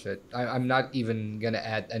about CrossFit. I'm not even gonna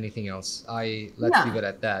add anything else. Let's leave Yeah. it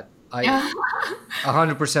at that. I Yeah.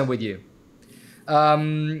 100% with you.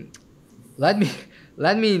 Um, let me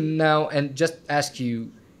let me now and just ask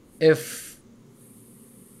you if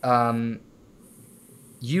um,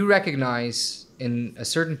 you recognize in a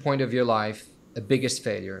certain point of your life a biggest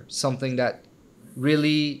failure, something that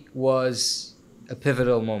really was a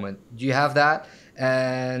pivotal moment. Do you have that?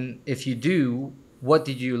 And if you do, what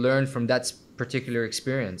did you learn from that particular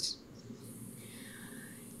experience?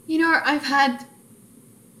 I've had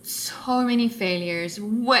so many failures.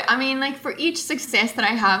 Like for each success that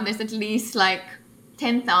I have, there's at least like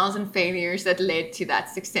 10,000 failures that led to that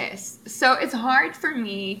success. So it's hard for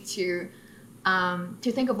me to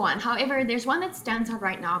think of one. However, there's one that stands out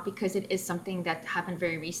right now because it is something that happened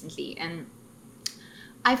very recently, and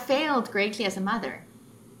I failed greatly as a mother.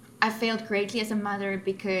 I failed greatly as a mother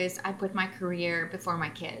because I put my career before my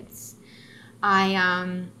kids. I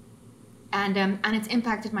and it's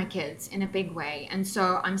impacted my kids in a big way. And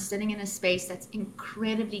so I'm sitting in a space that's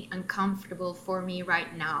incredibly uncomfortable for me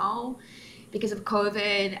right now because of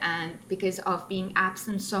COVID and because of being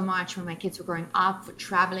absent so much when my kids were growing up, for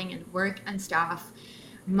traveling and work and stuff.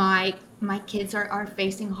 My kids are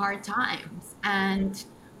facing hard times, and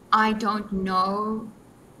I don't know,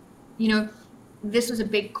 you know, this was a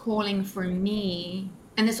big calling for me,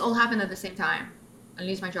 and this all happened at the same time. I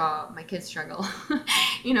lose my job, my kids struggle.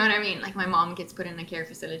 You know what I mean? Like my mom gets put in a care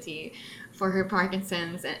facility for her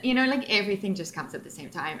Parkinson's, and like everything just comes at the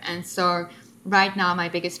same time. And so right now my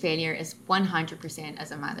biggest failure is 100%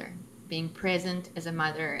 as a mother, being present as a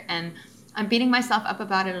mother. And I'm beating myself up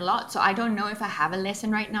about it a lot. So I don't know if I have a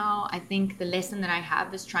lesson right now. I think the lesson that I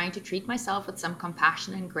have is trying to treat myself with some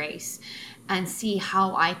compassion and grace and see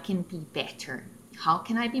how I can be better. How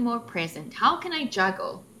can I be more present? How can I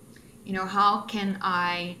juggle? How can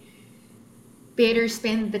I better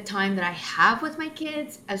spend the time that I have with my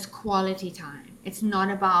kids as quality time? It's not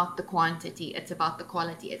about the quantity, it's about the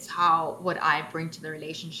quality. It's what I bring to the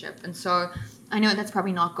relationship. And so I know that's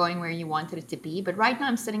probably not going where you wanted it to be, but right now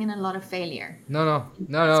I'm sitting in a lot of failure. No, no,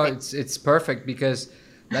 no, no. It's perfect because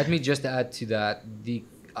let me just add to that.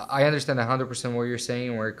 I understand 100% what you're saying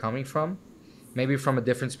and where you're coming from. Maybe from a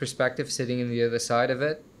different perspective, sitting in the other side of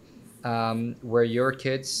it, where your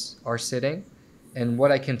kids are sitting. And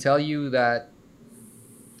what I can tell you that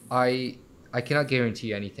I I cannot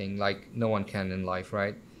guarantee anything, like no one can in life,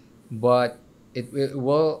 right? but it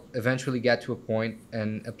will eventually get to a point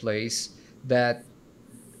and a place that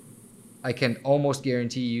I can almost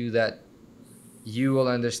guarantee you that you will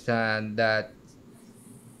understand that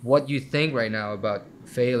what you think right now about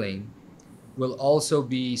failing will also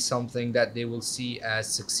be something that they will see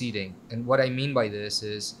as succeeding. And what I mean by this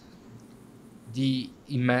is the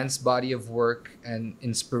immense body of work and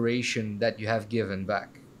inspiration that you have given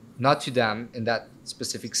back, not to them in that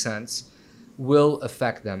specific sense, will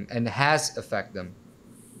affect them and has affected them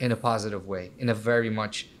in a positive way, in a very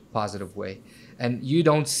much positive way. And you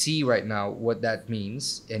don't see right now what that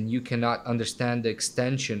means, and you cannot understand the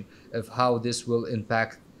extension of how this will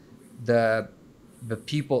impact the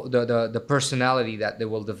people, the personality that they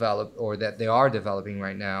will develop or that they are developing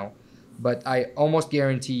right now. But I almost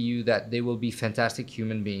guarantee you that they will be fantastic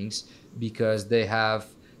human beings because they have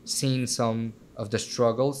seen some of the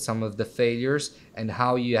struggles, some of the failures, and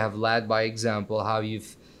how you have led by example, how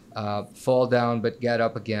you've fall down but get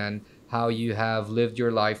up again, how you have lived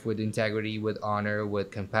your life with integrity, with honor,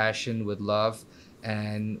 with compassion, with love,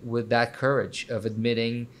 and with that courage of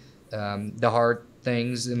admitting the hard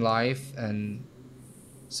things in life. And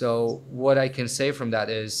so, what I can say from that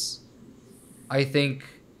is, I think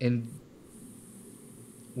in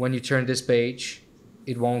when you turn this page,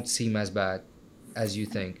 it won't seem as bad as you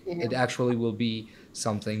think. Yeah. It actually will be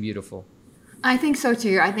something beautiful. I think so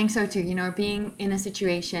too. I think so too. You know, being in a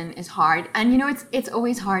situation is hard, and you know, it's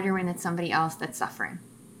always harder when it's somebody else that's suffering.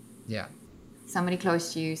 Yeah. Somebody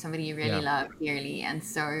close to you, somebody you really Yeah. love dearly, and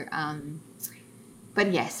so.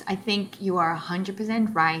 But yes, I think you are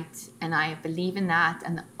 100% right, and I believe in that.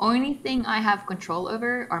 And the only thing I have control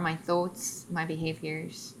over are my thoughts, my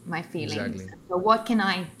behaviors, my feelings. Exactly. So, what can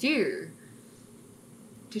I do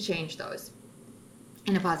to change those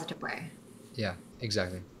in a positive way? Yeah,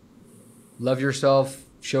 exactly. Love yourself,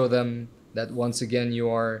 show them that once again you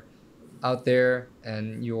are out there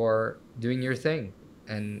and you are doing your thing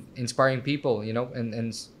and inspiring people,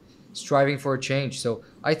 and striving for a change. So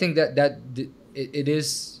I think it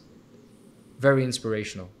is very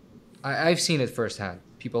inspirational. I've seen it firsthand,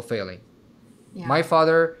 people failing. Yeah. My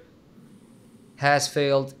father has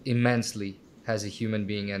failed immensely as a human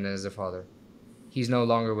being and as a father. He's no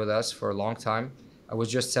longer with us for a long time. I was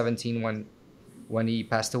just 17 when he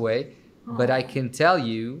passed away. But I can tell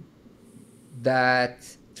you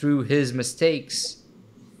that through his mistakes,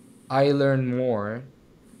 I learned more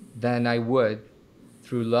than I would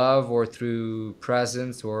through love or through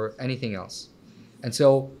presence or anything else. And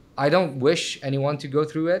so I don't wish anyone to go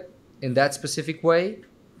through it in that specific way,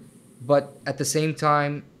 but at the same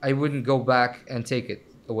time, I wouldn't go back and take it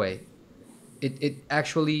away. It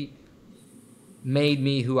actually made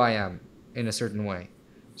me who I am in a certain way.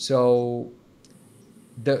 So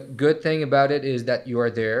the good thing about it is that you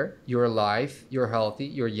are there, you're alive, you're healthy,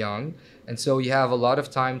 you're young, and so you have a lot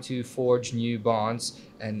of time to forge new bonds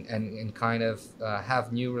and kind of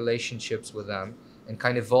have new relationships with them and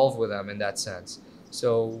kind of evolve with them in that sense.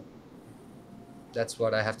 So that's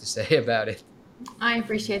what I have to say about it. I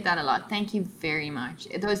appreciate that a lot. Thank you very much.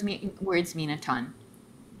 Those words mean a ton.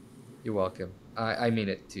 You're welcome. I mean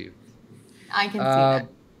it too. I can see Uh, that.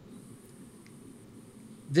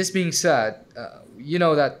 this being said, you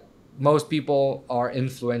know that most people are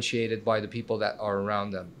influenced by the people that are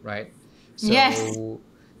around them, right? So Yes.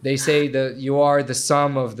 they say that you are the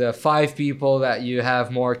sum of the five people that you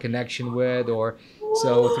have more connection with, or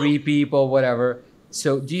so three people, whatever.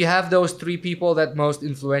 So do you have those three people that most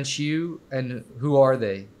influence you, and who are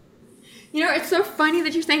they? You know, it's so funny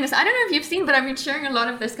that you're saying this. I don't know if you've seen, but I've been sharing a lot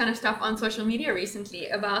of this kind of stuff on social media recently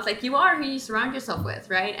about like you are who you surround yourself with,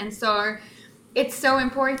 right? And so it's so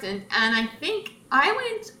important. And I think I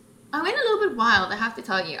went a little bit wild, I have to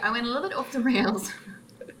tell you. I went a little bit off the rails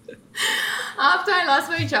after I lost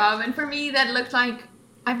my job. And for me, that looked like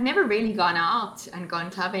I've never really gone out and gone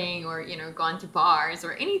clubbing or, you know, gone to bars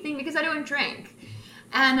or anything because I don't drink.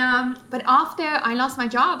 And but after I lost my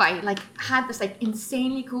job, I like had this like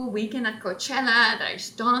insanely cool weekend at Coachella that I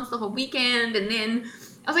just danced the whole weekend, and then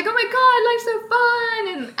I was like, oh my god, life's so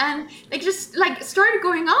fun, and like just like started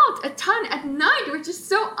going out a ton at night, which is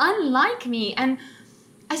so unlike me. And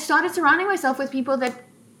I started surrounding myself with people that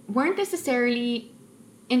weren't necessarily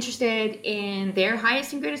interested in their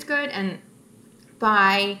highest and greatest good, and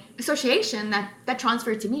by association that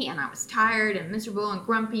transferred to me, and I was tired and miserable and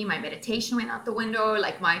grumpy. My meditation went out the window,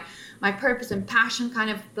 like my purpose and passion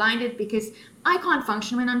kind of blinded because I can't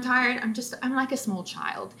function when I'm tired. I'm like a small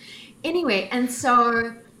child anyway. And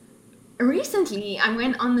so recently I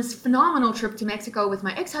went on this phenomenal trip to Mexico with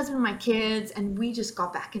my ex-husband and my kids, and we just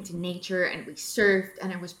got back into nature and we surfed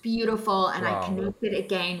and it was beautiful, and I Wow. connected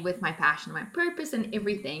again with my passion, my purpose and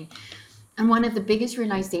everything. And one of the biggest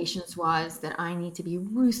realizations was that I need to be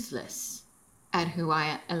ruthless at who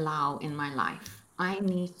I allow in my life. I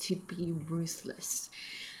need to be ruthless.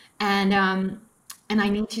 And I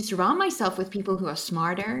need to surround myself with people who are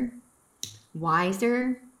smarter,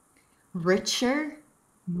 wiser, richer,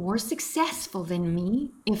 more successful than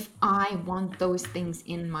me if I want those things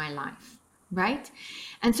in my life, right?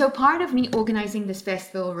 And so part of me organizing this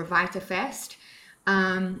festival, Revita Fest,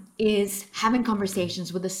 is having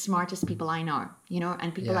conversations with the smartest people I know,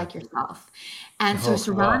 and people Yeah. like yourself. And so Oh, wow.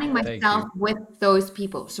 surrounding Thank myself you. with those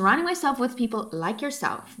people, surrounding myself with people like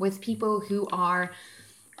yourself, with people who are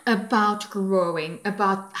about growing,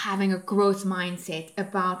 about having a growth mindset,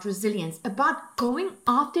 about resilience, about going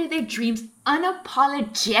after their dreams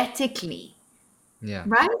unapologetically, Yeah.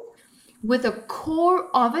 right? With a core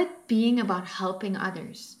of it being about helping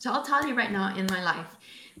others. So I'll tell you right now in my life,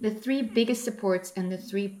 the three biggest supports and the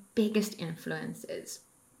three biggest influences.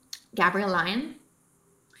 Gabrielle Lyon,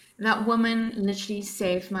 that woman literally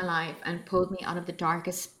saved my life and pulled me out of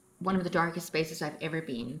one of the darkest spaces I've ever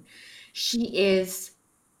been. She is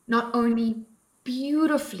not only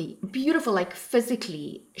beautiful, like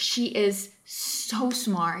physically, she is so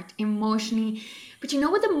smart, emotionally. But you know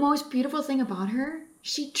what the most beautiful thing about her?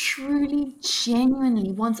 She truly,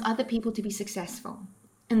 genuinely wants other people to be successful.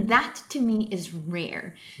 And that to me is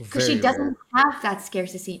rare because she Very rare. doesn't have that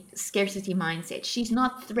scarcity mindset. She's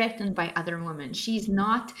not threatened by other women. She's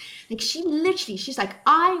not like she's like,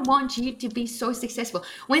 I want you to be so successful.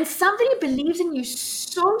 When somebody believes in you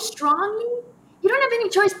so strongly, you don't have any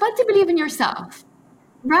choice but to believe in yourself,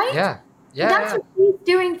 right? Yeah. And Yeah. that's Yeah. what she's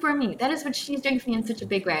doing for me. That is what she's doing for me in such a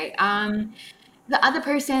big way. The other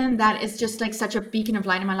person that is just like such a beacon of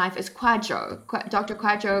light in my life is Dr.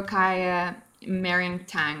 Kwadwo Kaya Mering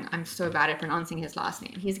Tang. I'm so bad at pronouncing his last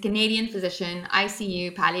name. He's a Canadian physician,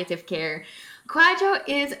 ICU, palliative care. Kwadwo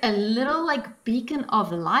is a little like beacon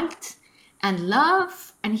of light and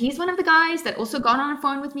love. And he's one of the guys that also got on a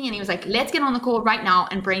phone with me and he was like, let's get on the call right now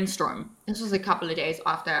and brainstorm. This was a couple of days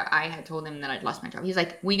after I had told him that I'd lost my job. He's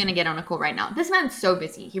like, we're going to get on a call right now. This man's so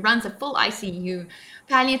busy. He runs a full ICU,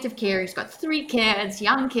 palliative care. He's got 3 kids,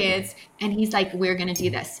 young kids. And he's like, we're going to do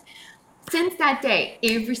this. Since that day,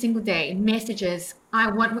 every single day, messages,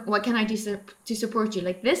 what can I do to support you?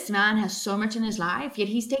 Like, this man has so much in his life, yet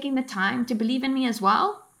he's taking the time to believe in me as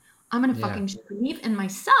well. I'm going to Yeah. fucking believe in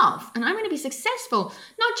myself and I'm going to be successful,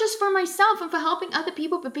 not just for myself and for helping other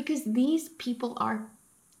people, but because these people are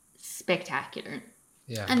spectacular.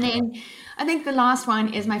 Yeah. And then I think the last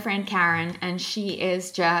one is my friend Karen, and she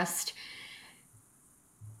is just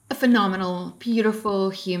a phenomenal, beautiful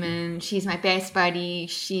human. She's my best buddy.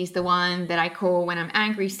 She's the one that I call when I'm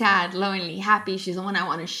angry, sad, lonely, happy. She's the one I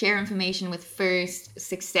want to share information with first,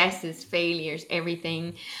 successes, failures,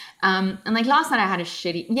 everything. And like yesterday I had a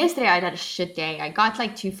shit day. I got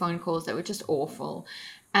like 2 phone calls that were just awful.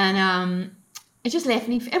 And it just left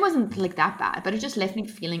me, it wasn't like that bad, but it just left me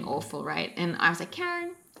feeling awful, right? And I was like,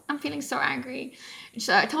 Karen, I'm feeling so angry.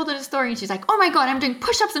 So I told her the story and she's like, oh my God, I'm doing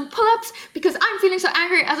push-ups and pull-ups because I'm feeling so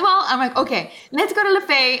angry as well. I'm like, okay, let's go to Le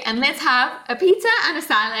Fay and let's have a pizza and a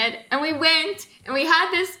salad. And we went and we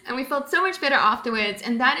had this and we felt so much better afterwards.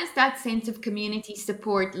 And that is that sense of community,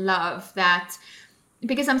 support, love that,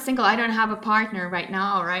 because I'm single, I don't have a partner right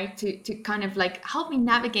now, right? To kind of like help me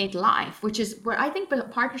navigate life, which is where I think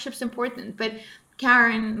partnership's important. But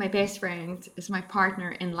Karen, my best friend, is my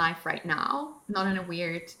partner in life right now, not in a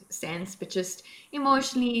weird sense, but just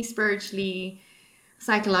emotionally, spiritually,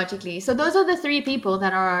 psychologically. So those are the 3 people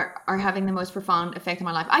that are having the most profound effect on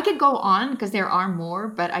my life. I could go on because there are more,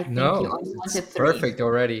 but I think you No, only it's wanted 3. perfect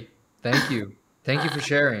already. Thank you. Thank you for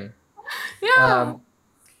sharing. Yeah. Um,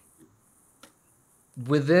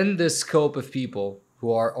 within the scope of people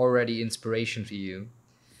who are already inspiration for you,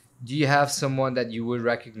 do you have someone that you would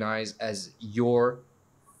recognize as your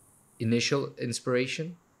initial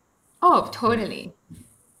inspiration? Oh, Mm. totally.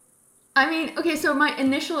 I mean, okay, so my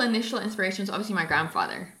initial inspiration is obviously my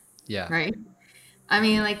grandfather, Yeah, right? I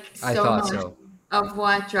mean, like I so thought much so. of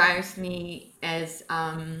what drives me is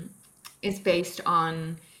based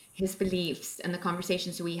on his beliefs and the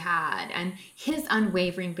conversations we had and his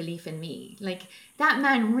unwavering belief in me. Like that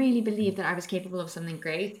man really believed that I was capable of something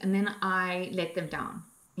great, and then I let them down,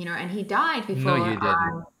 and he died No, before you didn't.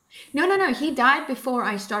 I. No. He died before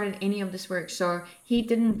I started any of this work, so he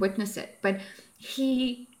didn't witness it. But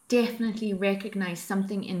he definitely recognized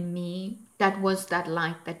something in me that was that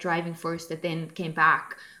light, that driving force that then came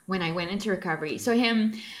back when I went into recovery. So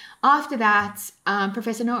him, After that,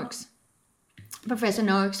 Professor Noakes. Professor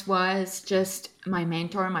Noakes was just my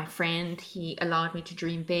mentor, my friend. He allowed me to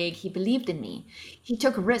dream big. He believed in me. He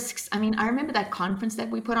took risks. I mean, I remember that conference that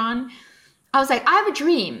we put on. I was like, I have a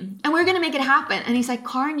dream and we're going to make it happen. And he's like,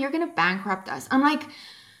 Karen, you're going to bankrupt us. I'm like,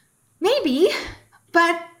 maybe,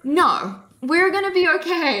 but no, we're going to be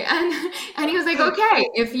okay. And he was like, okay,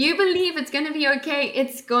 if you believe it's going to be okay,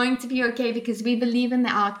 it's going to be okay because we believe in the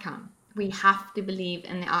outcome. We have to believe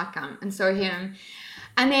in the outcome. And so him.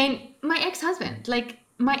 And then my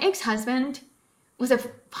ex-husband was a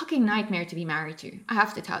fucking nightmare to be married to. I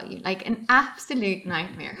have to tell you, like an absolute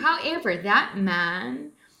nightmare. However, that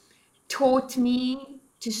man taught me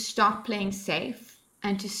to stop playing safe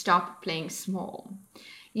and to stop playing small.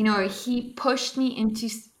 You know, he pushed me into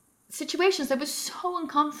situations that were so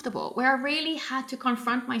uncomfortable, where I really had to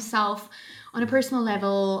confront myself on a personal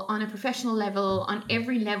level, on a professional level, on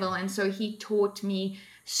every level. And so he taught me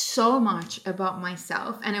so much about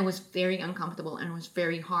myself, and it was very uncomfortable and it was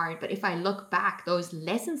very hard. But if I look back, those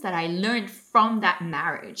lessons that I learned from that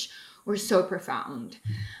marriage were so profound.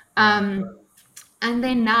 And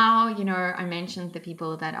then now, you know, I mentioned the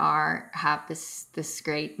people that have this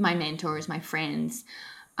great, my mentors, my friends,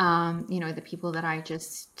 you know, the people that I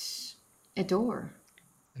just adore.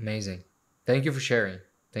 Amazing. Thank you for sharing.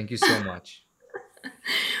 Thank you so much.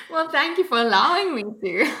 Well, thank you for allowing me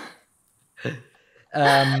to.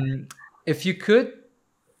 If you could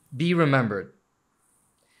be remembered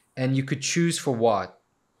and you could choose for what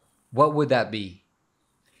would that be?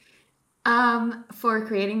 For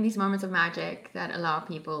creating these moments of magic that allow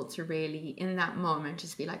people to really, in that moment,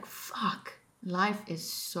 just be like, fuck, life is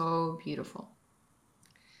so beautiful.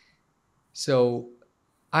 So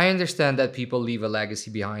I understand that people leave a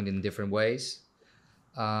legacy behind in different ways.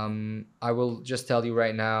 I will just tell you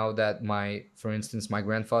right now that for instance, my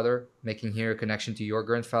grandfather, making here a connection to your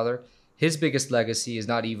grandfather, his biggest legacy is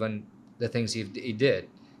not even the things he did.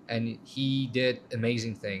 And he did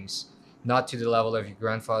amazing things, not to the level of your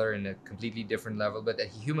grandfather, in a completely different level, but at a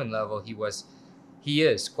human level, he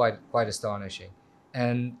is quite astonishing.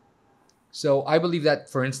 And so I believe that,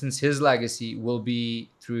 for instance, his legacy will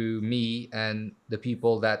be through me and the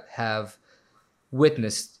people that have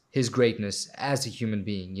witnessed his greatness as a human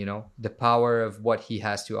being, you know, the power of what he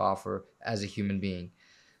has to offer as a human being.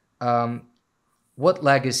 What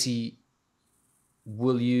legacy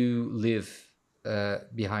will you leave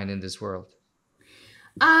behind in this world?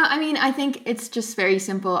 I mean, I think it's just very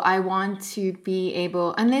simple. I want to be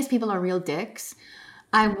able, unless people are real dicks,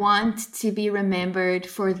 I want to be remembered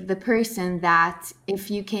for the person that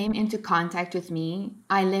if you came into contact with me,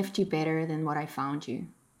 I left you better than what I found you.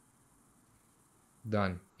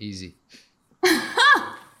 Done. Easy.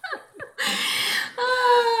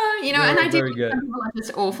 You know, and I do think some people are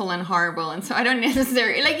just awful and horrible, and so I don't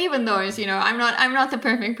necessarily like even those. You know, I'm not the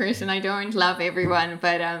perfect person. I don't love everyone,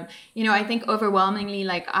 but you know, I think overwhelmingly,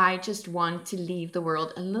 like I just want to leave the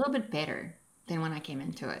world a little bit better than when I came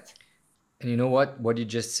into it. And you know what you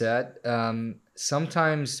just said?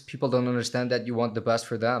 Sometimes people don't understand that you want the best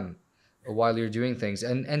for them while you're doing things,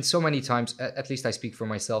 and so many times, at least I speak for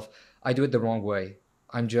myself, I do it the wrong way.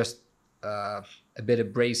 I'm just a bit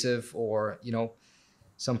abrasive, or you know,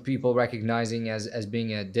 some people recognizing as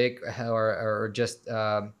being a dick, or just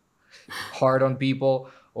hard on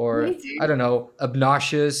people, or I don't know,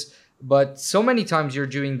 obnoxious. But so many times you're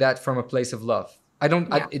doing that from a place of love.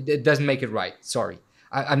 It doesn't make it right. Sorry,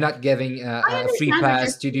 I'm not giving a free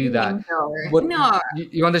pass to do that. But no,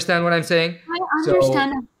 you understand what I'm saying? I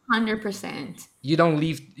understand 100%. You don't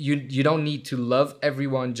you don't need to love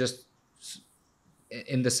everyone just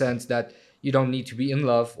in the sense that you don't need to be in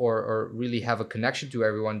love or really have a connection to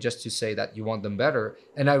everyone just to say that you want them better.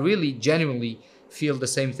 And I really genuinely feel the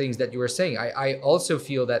same things that you were saying. I also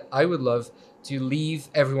feel that I would love to leave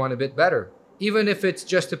everyone a bit better, even if it's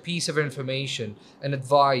just a piece of information, an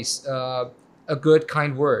advice, a good,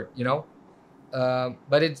 kind word, you know?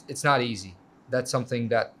 But it's not easy. That's something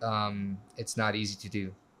that it's not easy to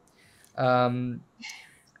do.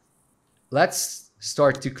 Let's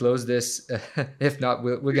start to close this. If not,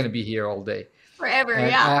 we're going to be here all day. Forever,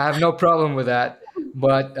 and yeah. I have no problem with that.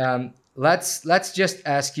 But let's just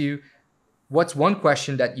ask you, what's one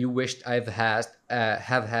question that you wished have had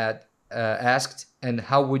asked, and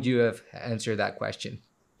how would you have answered that question?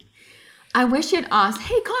 I wish you'd ask,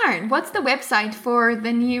 hey, Karen, what's the website for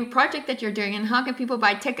the new project that you're doing, and how can people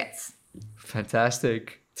buy tickets?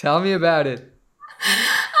 Fantastic. Tell me about it.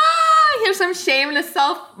 Here's some shameless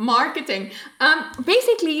self-marketing.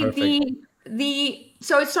 Basically,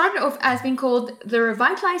 so it started off as being called the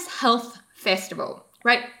Revitalize Health Festival,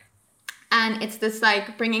 right? And it's this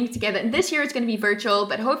like bringing together. And this year it's going to be virtual,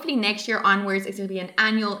 but hopefully next year onwards, it's going to be an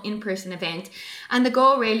annual in-person event. And the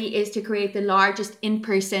goal really is to create the largest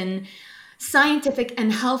in-person scientific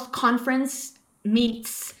and health conference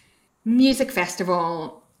meets music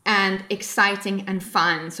festival, and exciting and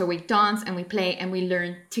fun. So we dance and we play and we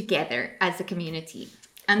learn together as a community.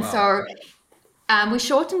 And so we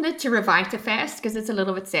shortened it to Revita Fest because it's a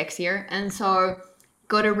little bit sexier. And so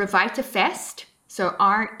go to Revita Fest. So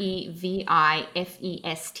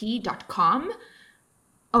REVIFEST.com.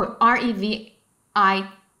 Oh,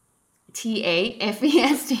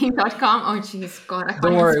 REVITAFEST.com. Oh, jeez, God. I can't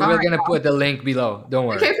Don't worry, even we're spell going to right put the link below. Don't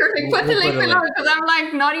worry. Okay, perfect. Put the link below because I'm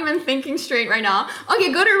like not even thinking straight right now.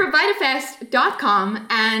 Okay, go to revitafest.com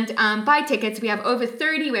and buy tickets. We have over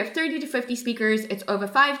 30. We have 30 to 50 speakers. It's over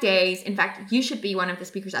 5 days. In fact, you should be one of the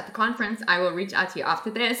speakers at the conference. I will reach out to you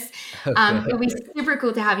after this. It'll be super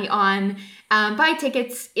cool to have you on. Buy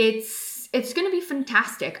tickets. It's going to be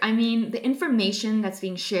fantastic. I mean, the information that's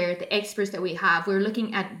being shared, the experts that we have, we're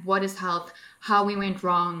looking at what is health, how we went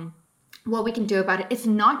wrong, what we can do about it. It's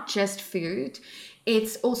not just food.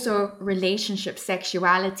 It's also relationship,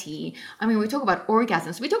 sexuality. I mean, we talk about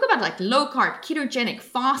orgasms. We talk about like low carb, ketogenic,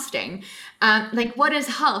 fasting, like what is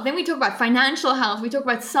health. Then we talk about financial health. We talk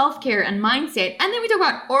about self-care and mindset. And then we talk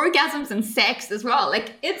about orgasms and sex as well.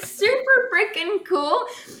 Like it's super freaking cool.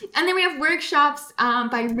 And then we have workshops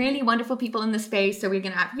by really wonderful people in the space. So we're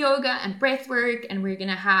going to have yoga and breath work, and we're going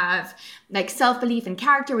to have like self-belief and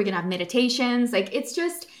character. We're going to have meditations. Like it's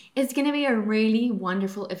going to be a really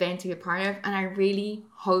wonderful event to be a part of. And I really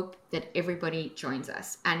hope that everybody joins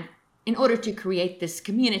us. And in order to create this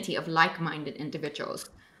community of like-minded individuals.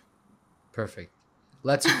 Perfect.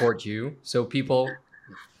 Let's support you. So people,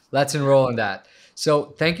 let's enroll in that.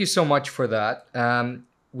 So thank you so much for that.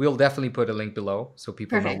 We'll definitely put a link below so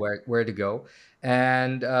people know where to go.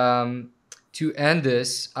 And to end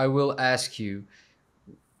this, I will ask you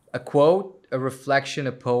a quote, a reflection,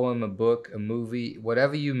 a poem, a book, a movie,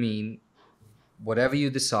 whatever you mean, whatever you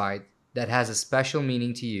decide that has a special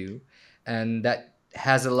meaning to you and that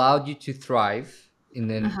has allowed you to thrive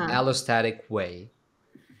in an allostatic way.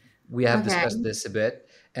 We have discussed this a bit,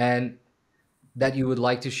 and that you would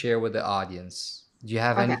like to share with the audience. Do you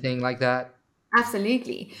have anything like that?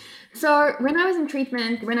 Absolutely. So when I was in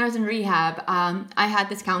treatment, when I was in rehab, I had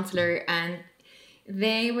this counselor, and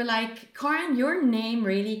they were like, Karen, your name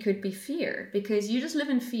really could be fear because you just live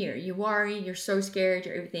in fear. You worry, you're so scared,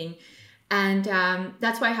 you're everything. And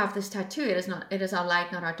that's why I have this tattoo. It is our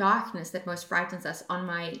light, not our darkness, that most frightens us on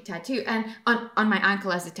my tattoo and on my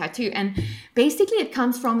ankle as a tattoo. And basically it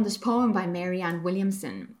comes from this poem by Marianne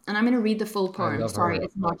Williamson. And I'm going to read the full poem. Sorry,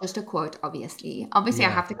 it's not just a quote, obviously. Obviously, I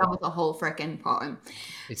have to come with a whole frickin' poem.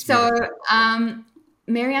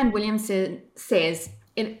 Marianne Williamson says,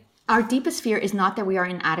 our deepest fear is not that we are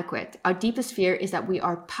inadequate. Our deepest fear is that we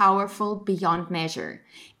are powerful beyond measure.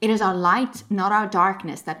 It is our light, not our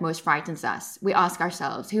darkness, that most frightens us. We ask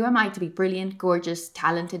ourselves, who am I to be brilliant, gorgeous,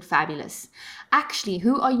 talented, fabulous? Actually,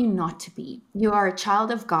 who are you not to be? You are a child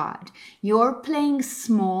of God. Your playing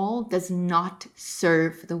small does not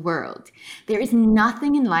serve the world. There is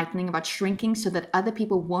nothing enlightening about shrinking so that other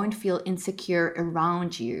people won't feel insecure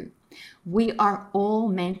around you. We are all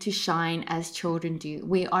meant to shine as children do.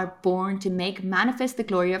 We are born to make manifest the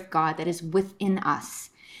glory of God that is within us.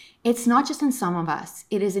 It's not just in some of us,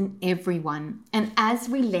 it is in everyone. And as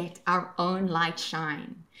we let our own light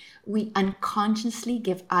shine, we unconsciously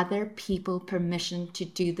give other people permission to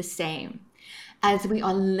do the same. As we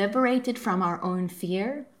are liberated from our own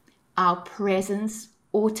fear, our presence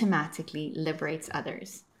automatically liberates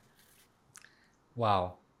others.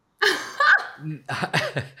 Wow.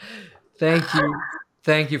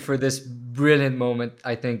 Thank you for this brilliant moment.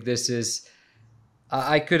 I think this is,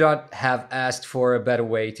 I could not have asked for a better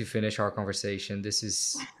way to finish our conversation. This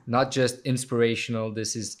is not just inspirational,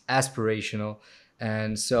 this is aspirational.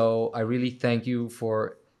 And so I really thank you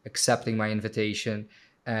for accepting my invitation.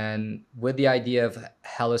 And with the idea of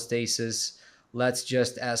halostasis, let's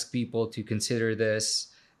just ask people to consider this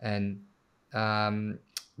and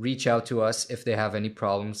reach out to us if they have any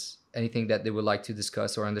problems, anything that they would like to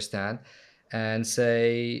discuss or understand, and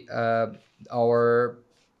say our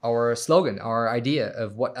slogan, our idea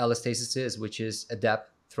of what allostasis is, which is adapt,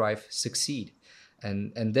 thrive, succeed.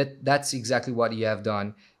 And that's exactly what you have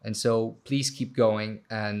done. And so please keep going.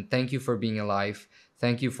 And thank you for being alive.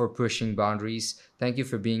 Thank you for pushing boundaries. Thank you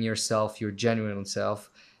for being yourself, your genuine self,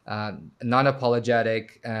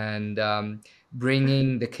 non-apologetic, and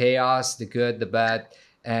bringing the chaos, the good, the bad,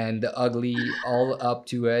 and the ugly all up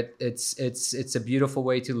to it. It's a beautiful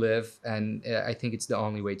way to live, and I think it's the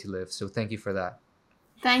only way to live. So thank you for that.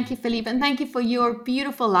 Thank you, Philippe, and thank you for your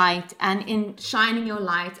beautiful light and in shining your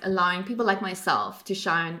light, allowing people like myself to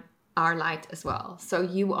shine our light as well. So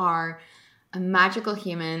you are a magical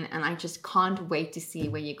human, and I just can't wait to see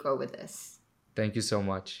where you go with this. Thank you so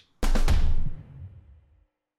much.